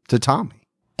him, to Tommy.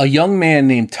 A young man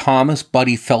named Thomas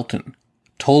Buddy Felton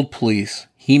told police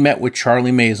he met with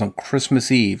Charlie Mays on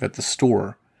Christmas Eve at the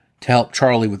store to help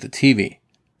Charlie with the TV.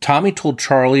 Tommy told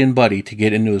Charlie and Buddy to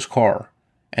get into his car,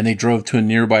 and they drove to a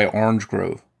nearby orange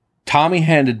grove. Tommy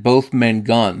handed both men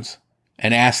guns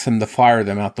and asked them to fire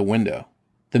them out the window.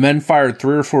 The men fired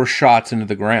 3 or 4 shots into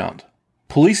the ground.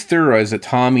 Police theorize that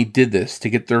Tommy did this to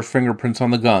get their fingerprints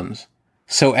on the guns,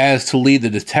 so as to lead the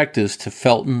detectives to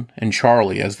Felton and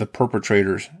Charlie as the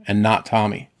perpetrators and not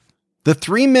Tommy. The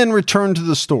 3 men returned to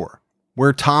the store,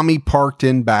 where Tommy parked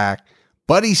in back.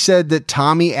 Buddy said that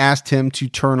Tommy asked him to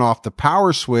turn off the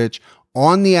power switch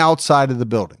on the outside of the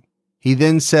building. He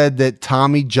then said that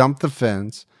Tommy jumped the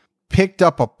fence, picked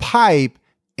up a pipe,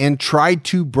 and tried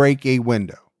to break a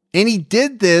window. And he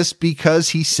did this because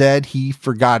he said he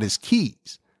forgot his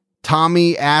keys.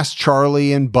 Tommy asked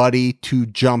Charlie and Buddy to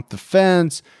jump the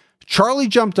fence. Charlie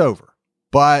jumped over,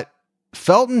 but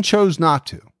Felton chose not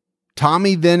to.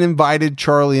 Tommy then invited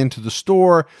Charlie into the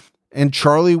store, and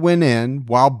Charlie went in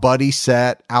while Buddy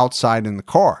sat outside in the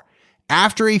car.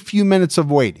 After a few minutes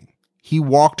of waiting, he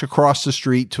walked across the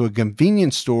street to a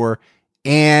convenience store,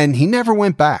 and he never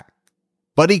went back.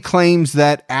 Buddy claims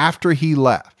that after he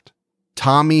left,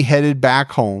 Tommy headed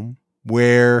back home,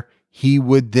 where he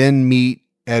would then meet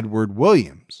Edward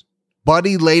Williams.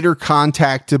 Buddy later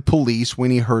contacted police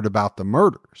when he heard about the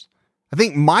murders. I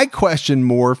think my question,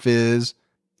 Morph, is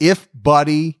if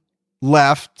Buddy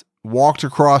left, walked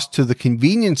across to the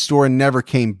convenience store and never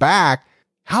came back,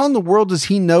 how in the world does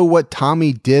he know what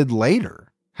Tommy did later?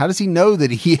 How does he know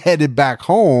that he headed back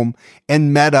home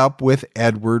and met up with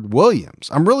Edward Williams?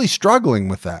 I'm really struggling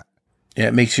with that. Yeah,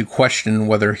 it makes you question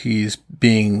whether he's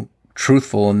being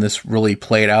truthful and this really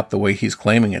played out the way he's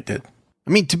claiming it did.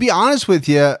 I mean, to be honest with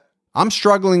you, I'm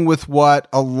struggling with what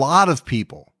a lot of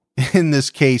people in this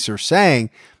case are saying.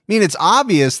 I mean, it's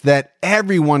obvious that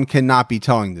everyone cannot be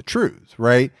telling the truth,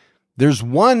 right? There's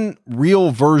one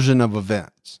real version of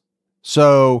events.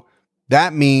 So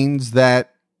that means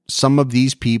that some of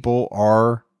these people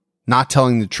are not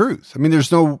telling the truth. I mean,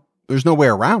 there's no way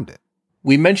around it.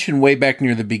 We mentioned way back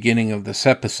near the beginning of this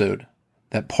episode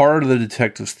that part of the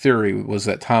detective's theory was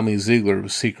that Tommy Ziegler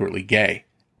was secretly gay.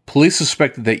 Police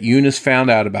suspected that Eunice found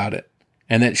out about it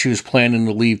and that she was planning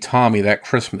to leave Tommy that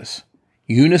Christmas.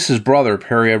 Eunice's brother,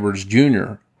 Perry Edwards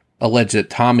Jr., alleged that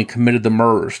Tommy committed the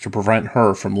murders to prevent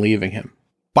her from leaving him.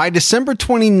 By December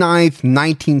 29th,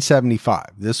 1975,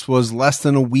 this was less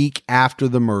than a week after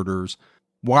the murders,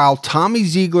 while Tommy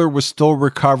Ziegler was still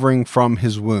recovering from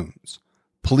his wounds,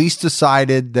 police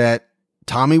decided that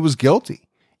Tommy was guilty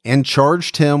and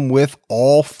charged him with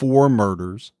all 4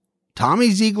 murders.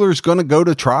 Tommy Ziegler is going to go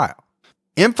to trial.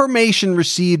 Information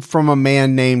received from a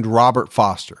man named Robert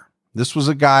Foster. This was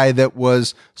a guy that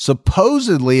was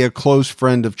supposedly a close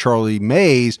friend of Charlie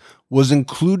Mays, was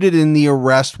included in the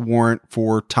arrest warrant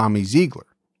for Tommy Ziegler.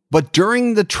 But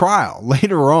during the trial,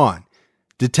 later on,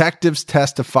 detectives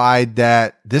testified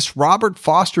that this Robert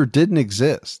Foster didn't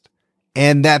exist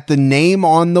and that the name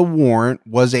on the warrant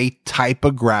was a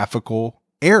typographical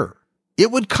error.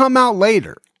 It would come out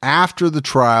later after the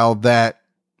trial that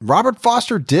Robert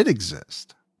Foster did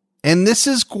exist. And this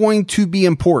is going to be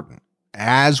important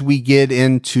as we get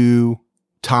into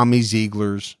Tommy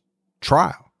Ziegler's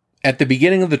trial. At the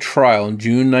beginning of the trial in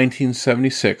June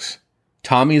 1976,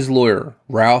 Tommy's lawyer,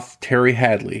 Ralph Terry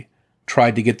Hadley,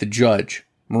 tried to get the judge,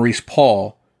 Maurice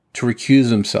Paul, to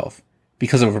recuse himself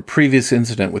because of a previous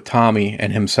incident with Tommy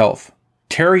and himself.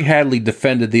 Terry Hadley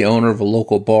defended the owner of a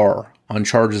local bar on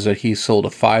charges that he sold a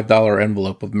 $5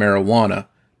 envelope of marijuana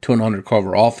to an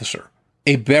undercover officer.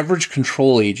 A beverage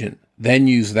control agent then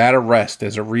used that arrest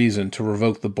as a reason to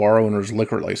revoke the bar owner's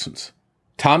liquor license.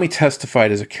 Tommy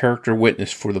testified as a character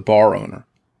witness for the bar owner,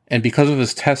 and because of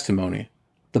his testimony,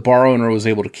 the bar owner was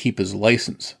able to keep his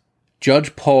license.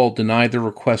 Judge Paul denied the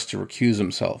request to recuse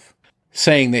himself,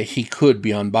 saying that he could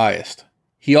be unbiased.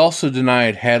 He also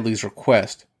denied Hadley's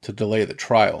request to delay the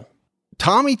trial.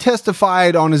 Tommy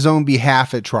testified on his own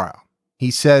behalf at trial.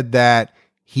 He said that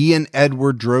he and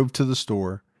Edward drove to the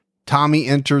store. Tommy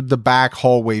entered the back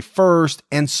hallway first,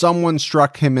 and someone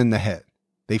struck him in the head.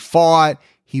 They fought.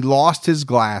 He lost his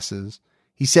glasses.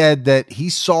 He said that he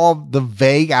saw the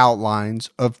vague outlines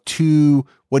of 2,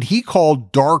 what he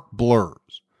called dark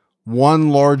blurs, one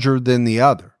larger than the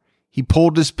other. He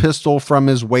pulled his pistol from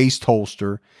his waist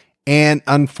holster, and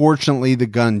unfortunately the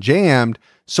gun jammed,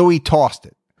 so he tossed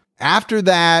it. After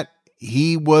that,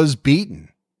 he was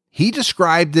beaten. He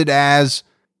described it as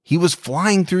he was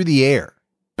flying through the air,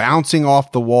 bouncing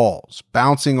off the walls,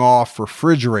 bouncing off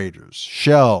refrigerators,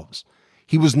 shelves.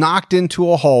 He was knocked into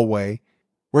a hallway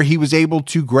where he was able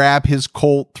to grab his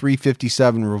Colt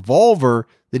 .357 revolver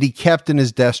that he kept in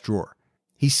his desk drawer.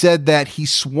 He said that he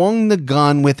swung the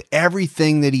gun with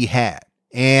everything that he had,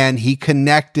 and he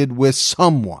connected with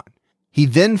someone. He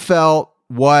then felt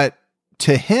what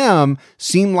to him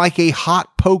seemed like a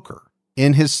hot poker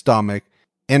in his stomach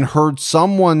and heard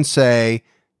someone say,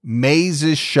 "Mays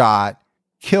is shot,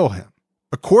 kill him."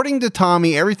 According to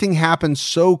Tommy, everything happened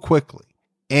so quickly,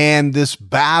 and this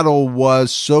battle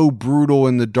was so brutal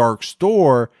in the dark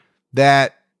store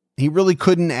that he really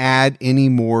couldn't add any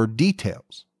more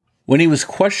details. When he was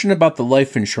questioned about the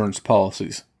life insurance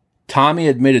policies, Tommy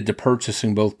admitted to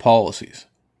purchasing both policies.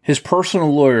 His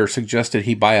personal lawyer suggested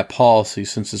he buy a policy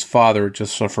since his father had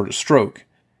just suffered a stroke,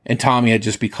 and Tommy had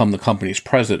just become the company's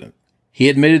president. He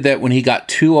admitted that when he got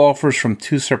 2 offers from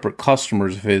 2 separate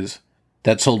customers of his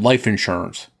that sold life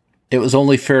insurance, it was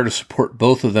only fair to support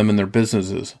both of them in their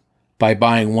businesses by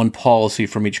buying 1 policy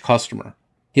from each customer.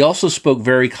 He also spoke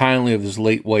very kindly of his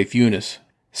late wife Eunice,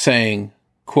 saying,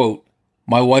 quote,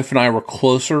 "My wife and I were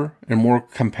closer and more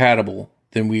compatible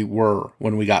than we were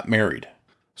when we got married."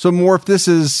 So, Morph, this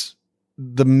is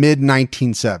the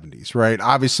mid-1970s, right?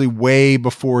 Obviously way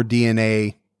before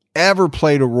DNA ever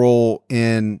played a role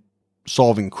in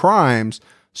solving crimes.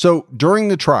 So, during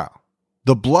the trial,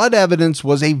 the blood evidence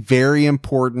was a very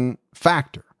important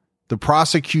factor. The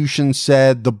prosecution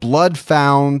said the blood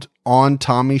found on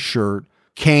Tommy's shirt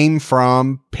came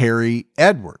from Perry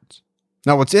Edwards.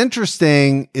 Now, what's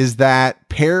interesting is that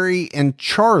Perry and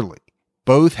Charlie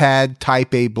both had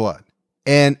type A blood.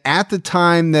 And at the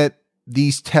time that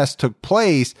these tests took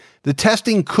place, the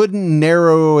testing couldn't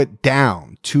narrow it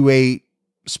down to a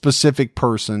specific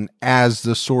person as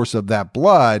the source of that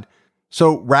blood.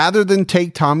 So rather than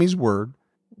take Tommy's word,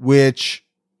 which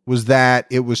was that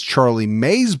it was Charlie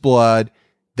May's blood,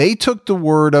 they took the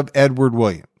word of Edward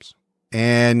Williams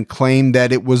and claimed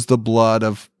that it was the blood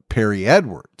of Perry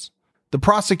Edwards. The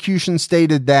prosecution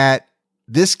stated that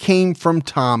this came from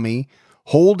Tommy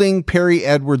holding Perry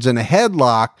Edwards in a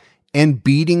headlock and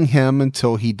beating him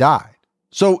until he died.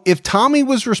 So if Tommy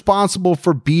was responsible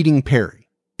for beating Perry,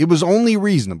 it was only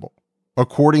reasonable,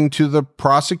 according to the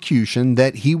prosecution,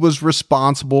 that he was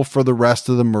responsible for the rest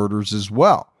of the murders as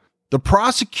well. The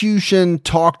prosecution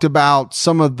talked about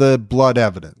some of the blood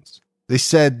evidence. They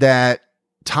said that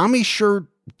Tommy's shirt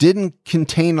didn't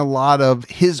contain a lot of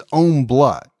his own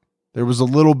blood. There was a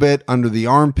little bit under the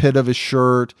armpit of his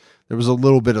shirt. There was a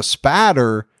little bit of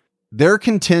spatter. Their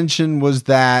contention was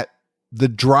that the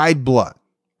dried blood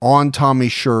on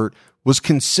Tommy's shirt was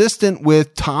consistent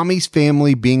with Tommy's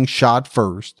family being shot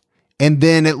first, and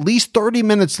then at least 30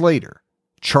 minutes later,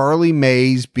 Charlie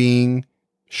Mays being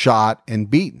shot and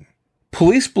beaten.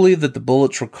 Police believe that the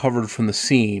bullets recovered from the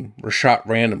scene were shot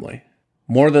randomly,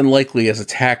 more than likely as a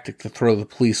tactic to throw the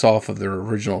police off of their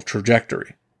original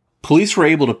trajectory. Police were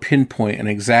able to pinpoint an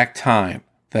exact time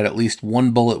that at least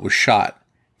 1 bullet was shot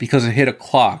because it hit a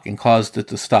clock and caused it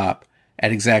to stop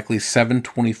at exactly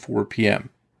 7:24 p.m.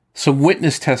 Some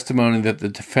witness testimony that the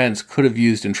defense could have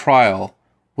used in trial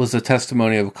was the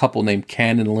testimony of a couple named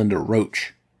Ken and Linda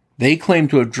Roach. They claimed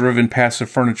to have driven past a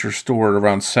furniture store at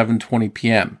around 7:20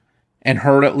 p.m. and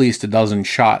heard at least a dozen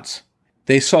shots.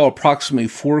 They saw approximately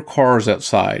 4 cars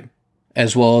outside,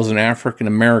 as well as an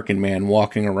African-American man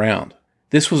walking around.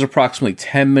 This was approximately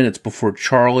 10 minutes before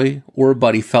Charlie or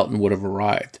Buddy Felton would have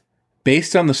arrived.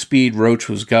 Based on the speed Roach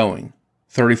was going,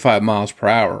 35 miles per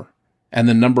hour, and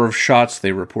the number of shots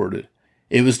they reported,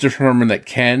 it was determined that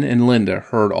Ken and Linda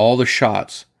heard all the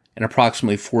shots in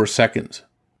approximately 4 seconds.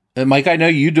 And Mike, I know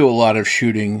you do a lot of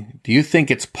shooting. Do you think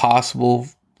it's possible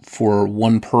for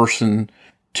one person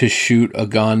to shoot a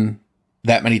gun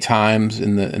that many times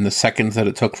in the seconds that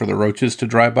it took for the Roaches to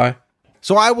drive by?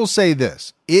 So I will say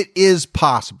this, it is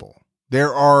possible.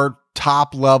 There are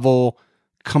top level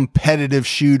competitive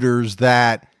shooters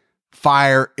that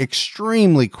fire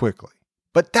extremely quickly,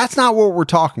 but that's not what we're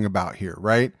talking about here,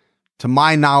 right? To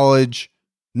my knowledge,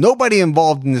 nobody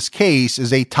involved in this case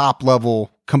is a top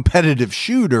level competitive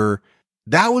shooter.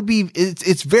 That would be,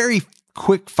 it's very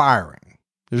quick firing.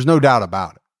 There's no doubt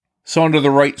about it. So under the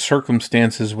right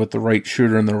circumstances with the right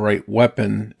shooter and the right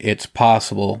weapon, it's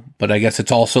possible. But I guess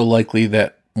it's also likely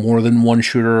that more than one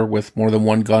shooter with more than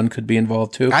one gun could be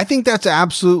involved too. I think that's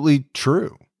absolutely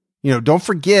true. You know, don't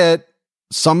forget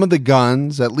some of the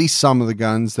guns, at least some of the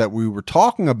guns that we were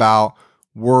talking about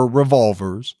were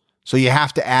revolvers. So you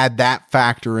have to add that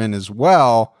factor in as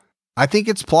well. I think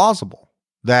it's plausible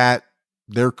that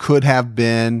there could have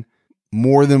been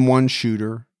more than one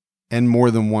shooter and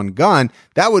more than one gun.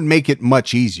 That would make it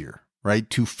much easier, right?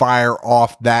 To fire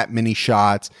off that many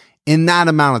shots in that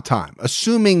amount of time,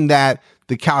 assuming that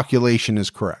the calculation is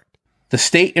correct. The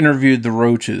state interviewed the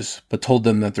Roaches, but told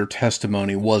them that their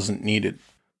testimony wasn't needed.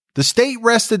 The state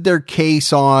rested their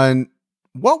case on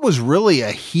what was really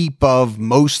a heap of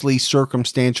mostly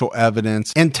circumstantial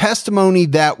evidence and testimony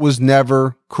that was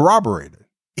never corroborated.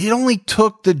 It only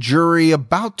took the jury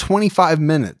about 25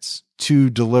 minutes to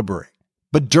deliberate.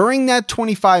 But during that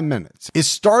 25 minutes, it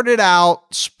started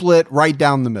out split right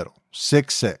down the middle,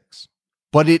 6-6.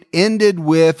 But it ended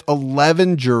with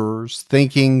 11 jurors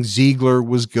thinking Ziegler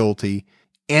was guilty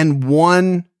and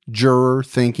 1 juror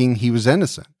thinking he was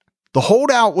innocent. The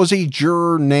holdout was a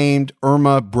juror named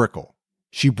Irma Brickell.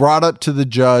 She brought up to the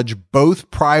judge,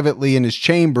 both privately in his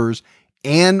chambers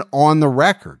and on the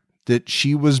record, that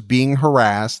she was being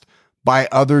harassed by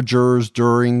other jurors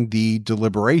during the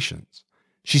deliberations.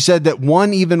 She said that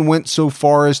one even went so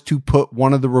far as to put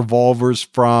one of the revolvers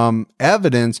from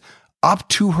evidence up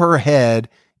to her head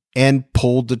and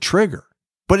pulled the trigger.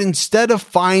 But instead of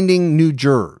finding new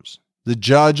jurors, the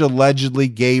judge allegedly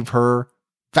gave her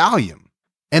Valium.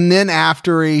 And then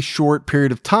after a short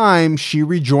period of time, she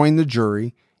rejoined the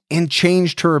jury and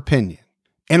changed her opinion.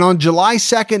 And on July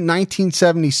 2nd,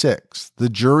 1976, the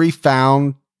jury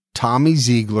found Tommy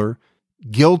Zeigler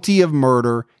guilty of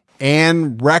murder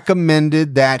and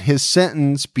recommended that his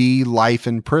sentence be life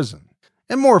in prison.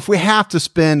 And more, if we have to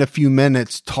spend a few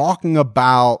minutes talking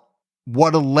about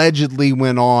what allegedly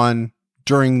went on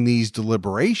during these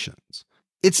deliberations,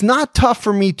 it's not tough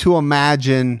for me to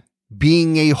imagine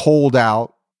being a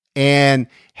holdout and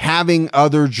having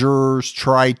other jurors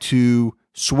try to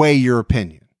sway your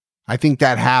opinion. I think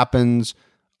that happens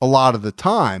a lot of the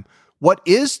time. What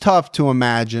is tough to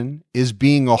imagine is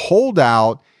being a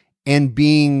holdout and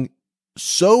being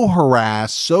so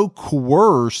harassed, so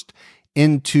coerced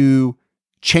into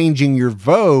changing your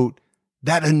vote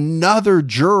that another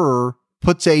juror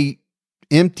puts a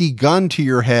empty gun to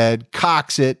your head,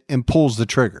 cocks it, and pulls the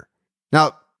trigger.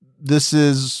 Now, this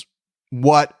is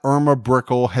what Irma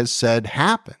Brickell has said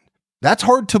happened. That's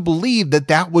hard to believe that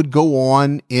that would go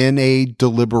on in a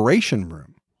deliberation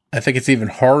room. I think it's even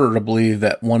harder to believe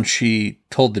that once she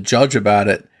told the judge about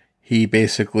it, he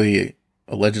basically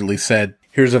allegedly said,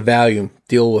 "Here's a Valium,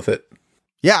 deal with it."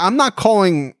 Yeah, I'm not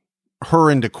calling her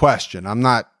into question. I'm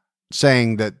not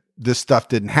saying that this stuff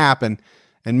didn't happen,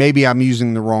 and maybe I'm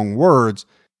using the wrong words.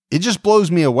 It just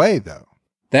blows me away, though.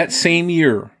 That same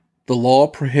year, the law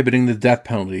prohibiting the death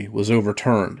penalty was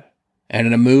overturned, and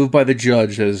in a move by the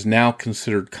judge that is now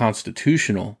considered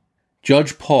constitutional,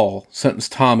 Judge Paul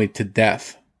sentenced Tommy to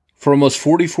death. For almost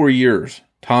 44 years,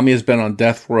 Tommy has been on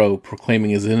death row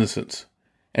proclaiming his innocence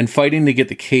and fighting to get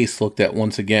the case looked at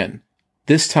once again,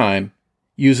 this time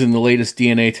using the latest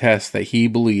DNA test that he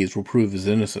believes will prove his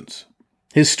innocence.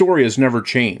 His story has never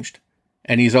changed,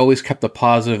 and he's always kept a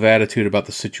positive attitude about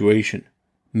the situation.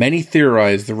 Many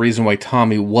theorize the reason why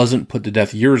Tommy wasn't put to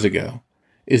death years ago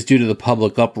is due to the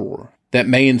public uproar that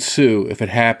may ensue if it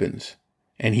happens,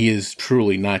 and he is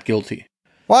truly not guilty.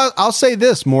 Well, I'll say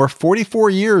this, more 44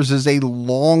 years is a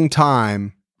long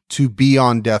time to be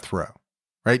on death row,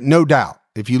 right? No doubt.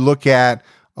 If you look at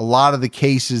a lot of the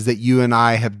cases that you and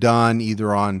I have done,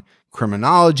 either on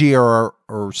criminology or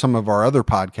some of our other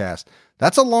podcasts,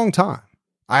 that's a long time.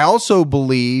 I also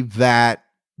believe that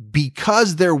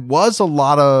because there was a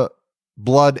lot of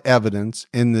blood evidence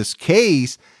in this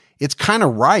case, it's kind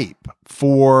of ripe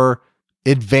for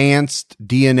advanced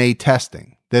DNA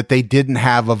testing that they didn't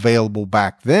have available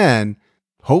back then.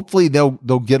 Hopefully they'll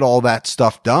get all that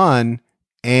stuff done,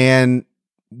 and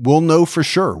we'll know for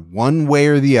sure, one way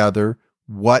or the other,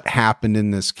 what happened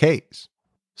in this case.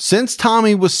 Since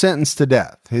Tommy was sentenced to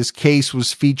death, his case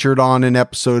was featured on an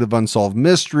episode of Unsolved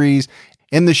Mysteries,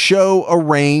 and the show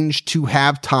arranged to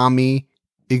have Tommy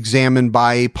examined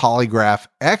by a polygraph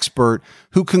expert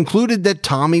who concluded that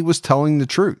Tommy was telling the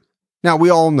truth. Now, we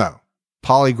all know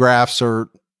polygraphs are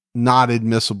not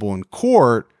admissible in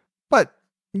court, but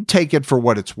take it for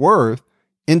what it's worth.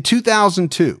 In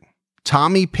 2002,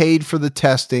 Tommy paid for the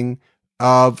testing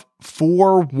of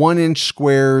 4 1-inch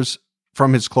squares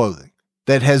from his clothing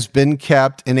that has been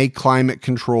kept in a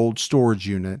climate-controlled storage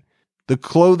unit. The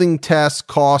clothing test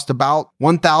cost about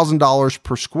 $1,000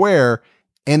 per square,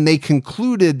 and they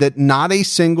concluded that not a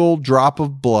single drop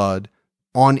of blood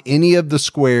on any of the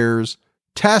squares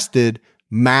tested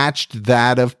matched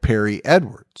that of Perry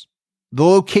Edwards. The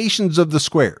locations of the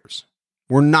squares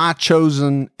were not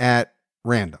chosen at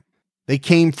random. They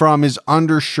came from his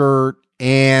undershirt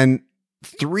and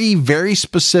 3 very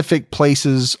specific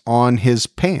places on his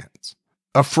pants.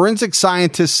 A forensic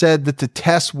scientist said that the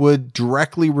test would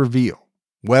directly reveal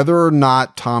whether or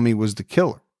not Tommy was the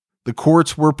killer. The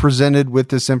courts were presented with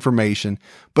this information,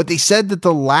 but they said that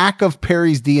the lack of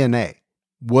Perry's DNA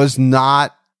was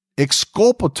not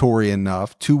exculpatory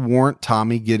enough to warrant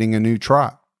Tommy getting a new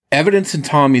trial. Evidence in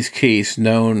Tommy's case,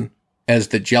 known as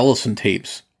the Jellison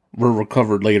tapes, were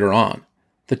recovered later on.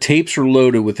 The tapes are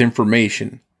loaded with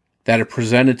information that, if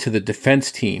presented to the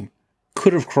defense team,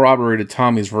 could have corroborated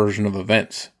Tommy's version of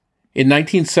events. In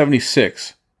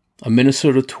 1976, a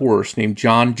Minnesota tourist named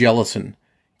John Jellison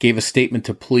gave a statement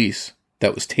to police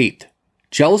that was taped.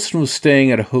 Jellison was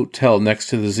staying at a hotel next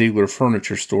to the Zeigler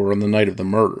furniture store on the night of the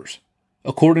murders.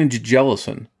 According to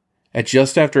Jellison, at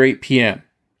just after 8 p.m.,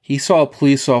 he saw a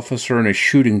police officer in a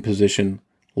shooting position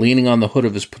leaning on the hood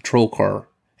of his patrol car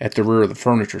at the rear of the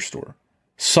furniture store.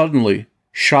 Suddenly,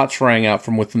 shots rang out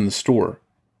from within the store,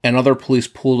 and other police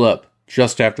pulled up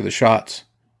just after the shots.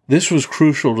 This was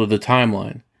crucial to the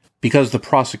timeline, because the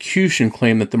prosecution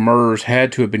claimed that the murders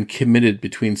had to have been committed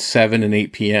between 7 and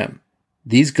 8 p.m.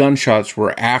 These gunshots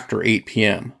were after 8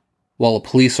 p.m., while a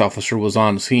police officer was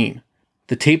on scene.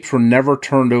 The tapes were never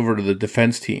turned over to the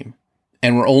defense team,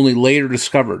 and were only later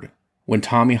discovered when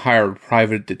Tommy hired a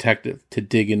private detective to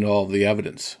dig into all of the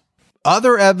evidence.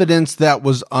 Other evidence that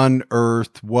was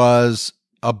unearthed was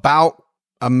about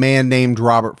a man named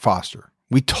Robert Foster.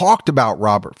 We talked about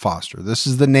Robert Foster. This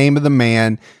is the name of the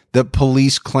man that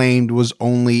police claimed was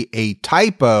only a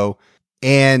typo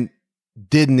and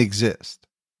didn't exist.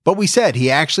 But we said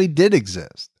he actually did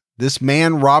exist. This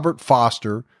man, Robert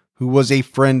Foster, who was a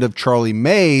friend of Charlie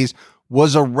Mays,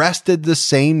 was arrested the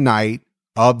same night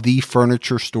of the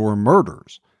furniture store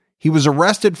murders. He was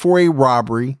arrested for a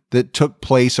robbery that took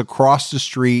place across the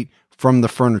street from the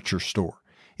furniture store.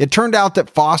 It turned out that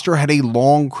Foster had a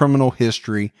long criminal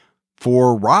history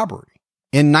for robbery.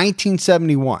 In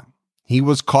 1971, he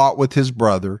was caught with his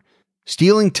brother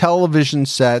stealing television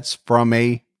sets from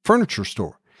a furniture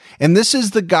store. And this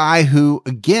is the guy who,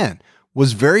 again,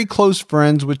 was very close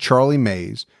friends with Charlie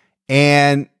Mays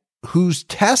and whose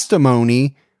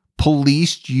testimony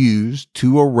police used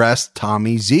to arrest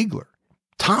Tommy Ziegler.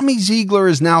 Tommy Ziegler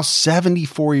is now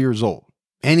 74 years old,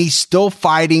 and he's still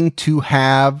fighting to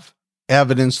have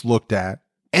evidence looked at.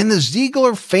 And the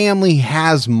Ziegler family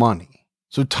has money.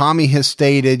 So Tommy has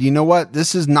stated, you know what?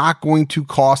 This is not going to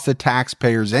cost the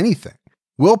taxpayers anything.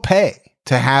 We'll pay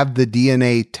to have the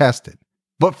DNA tested.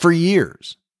 But for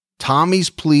years,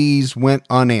 Tommy's pleas went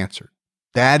unanswered.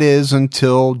 That is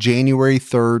until January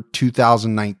 3rd,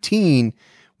 2019,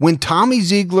 when Tommy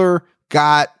Ziegler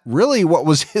got really what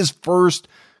was his first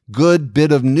good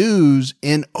bit of news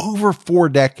in over 4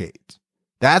 decades.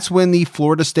 That's when the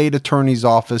Florida State Attorney's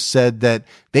Office said that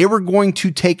they were going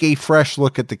to take a fresh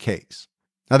look at the case.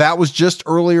 Now, that was just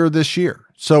earlier this year,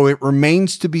 so it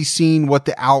remains to be seen what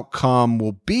the outcome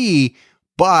will be.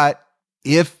 But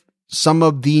if some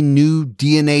of the new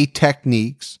DNA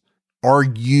techniques are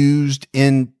used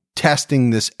in testing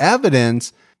this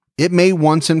evidence, it may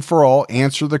once and for all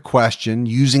answer the question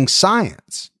using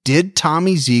science. Did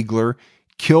Tommy Ziegler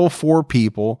kill 4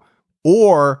 people,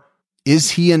 or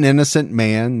is he an innocent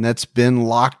man that's been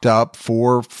locked up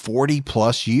for 40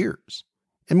 plus years?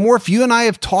 And Morph, you and I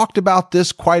have talked about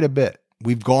this quite a bit.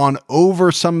 We've gone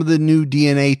over some of the new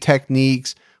DNA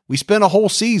techniques. We spent a whole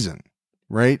season,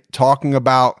 right, talking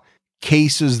about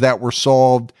cases that were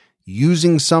solved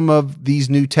using some of these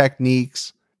new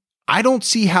techniques. I don't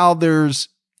see how there's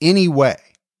any way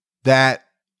that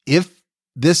if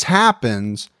this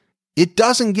happens, it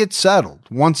doesn't get settled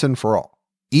once and for all.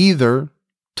 Either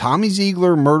Tommy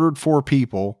Ziegler murdered 4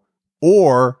 people,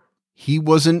 or he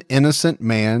was an innocent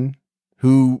man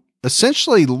who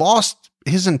essentially lost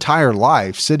his entire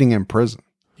life sitting in prison.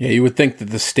 Yeah, you would think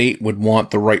that the state would want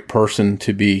the right person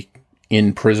to be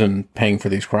in prison paying for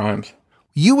these crimes.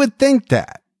 You would think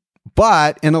that.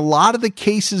 But in a lot of the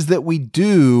cases that we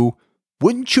do,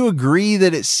 wouldn't you agree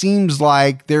that it seems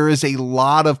like there is a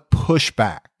lot of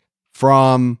pushback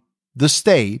from the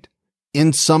state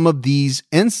in some of these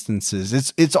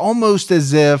instances? It's almost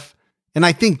as if, and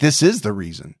I think this is the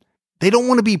reason, they don't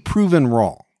want to be proven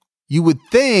wrong. You would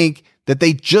think that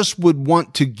they just would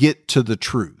want to get to the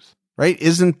truth, right?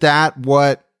 Isn't that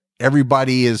what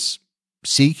everybody is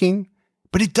seeking?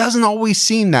 But it doesn't always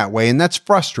seem that way, and that's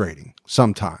frustrating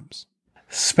sometimes.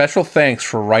 Special thanks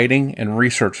for writing and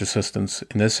research assistance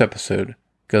in this episode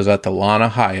goes out to Lana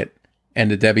Hyatt and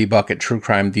to Debbie Buck at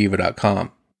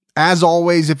TrueCrimeDiva.com. As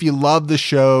always, if you love the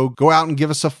show, go out and give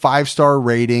us a 5-star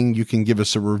rating. You can give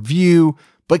us a review,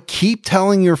 but keep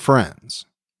telling your friends.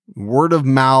 Word of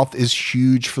mouth is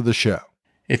huge for the show.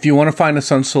 If you want to find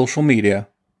us on social media,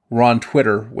 we're on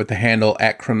Twitter with the handle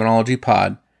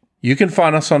 @CriminologyPod. You can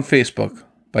find us on Facebook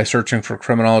by searching for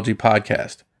Criminology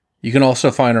Podcast. You can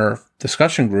also find our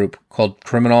discussion group called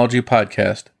Criminology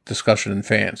Podcast Discussion and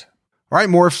Fans. All right,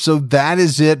 Morph. So that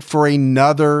is it for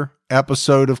another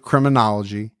episode of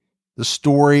Criminology, the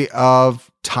story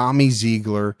of Tommy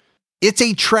Ziegler. It's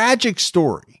a tragic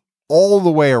story all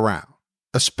the way around,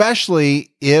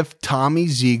 especially if Tommy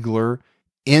Ziegler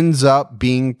ends up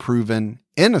being proven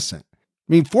innocent.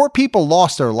 I mean, 4 people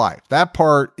lost their life. That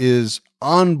part is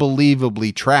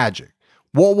unbelievably tragic.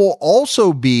 What will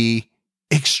also be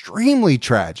extremely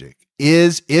tragic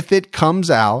is if it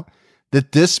comes out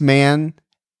that this man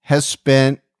has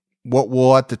spent what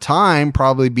will at the time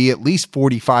probably be at least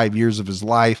 45 years of his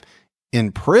life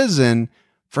in prison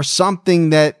for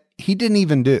something that he didn't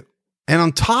even do. And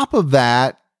on top of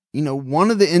that,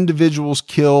 one of the individuals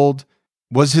killed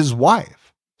was his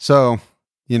wife. So,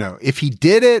 if he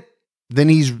did it, then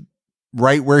he's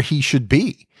right where he should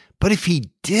be. But if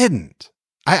he didn't,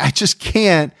 I just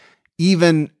can't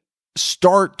even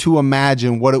start to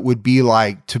imagine what it would be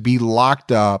like to be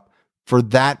locked up for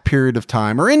that period of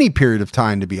time, or any period of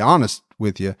time, to be honest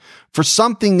with you, for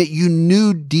something that you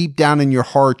knew deep down in your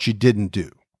heart you didn't do,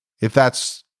 if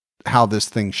that's how this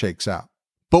thing shakes out.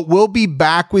 But we'll be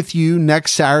back with you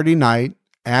next Saturday night,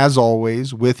 as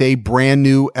always, with a brand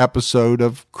new episode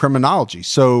of Criminology.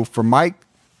 So for Mike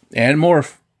and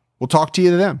Morph, we'll talk to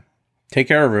you then. Take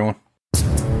care, everyone.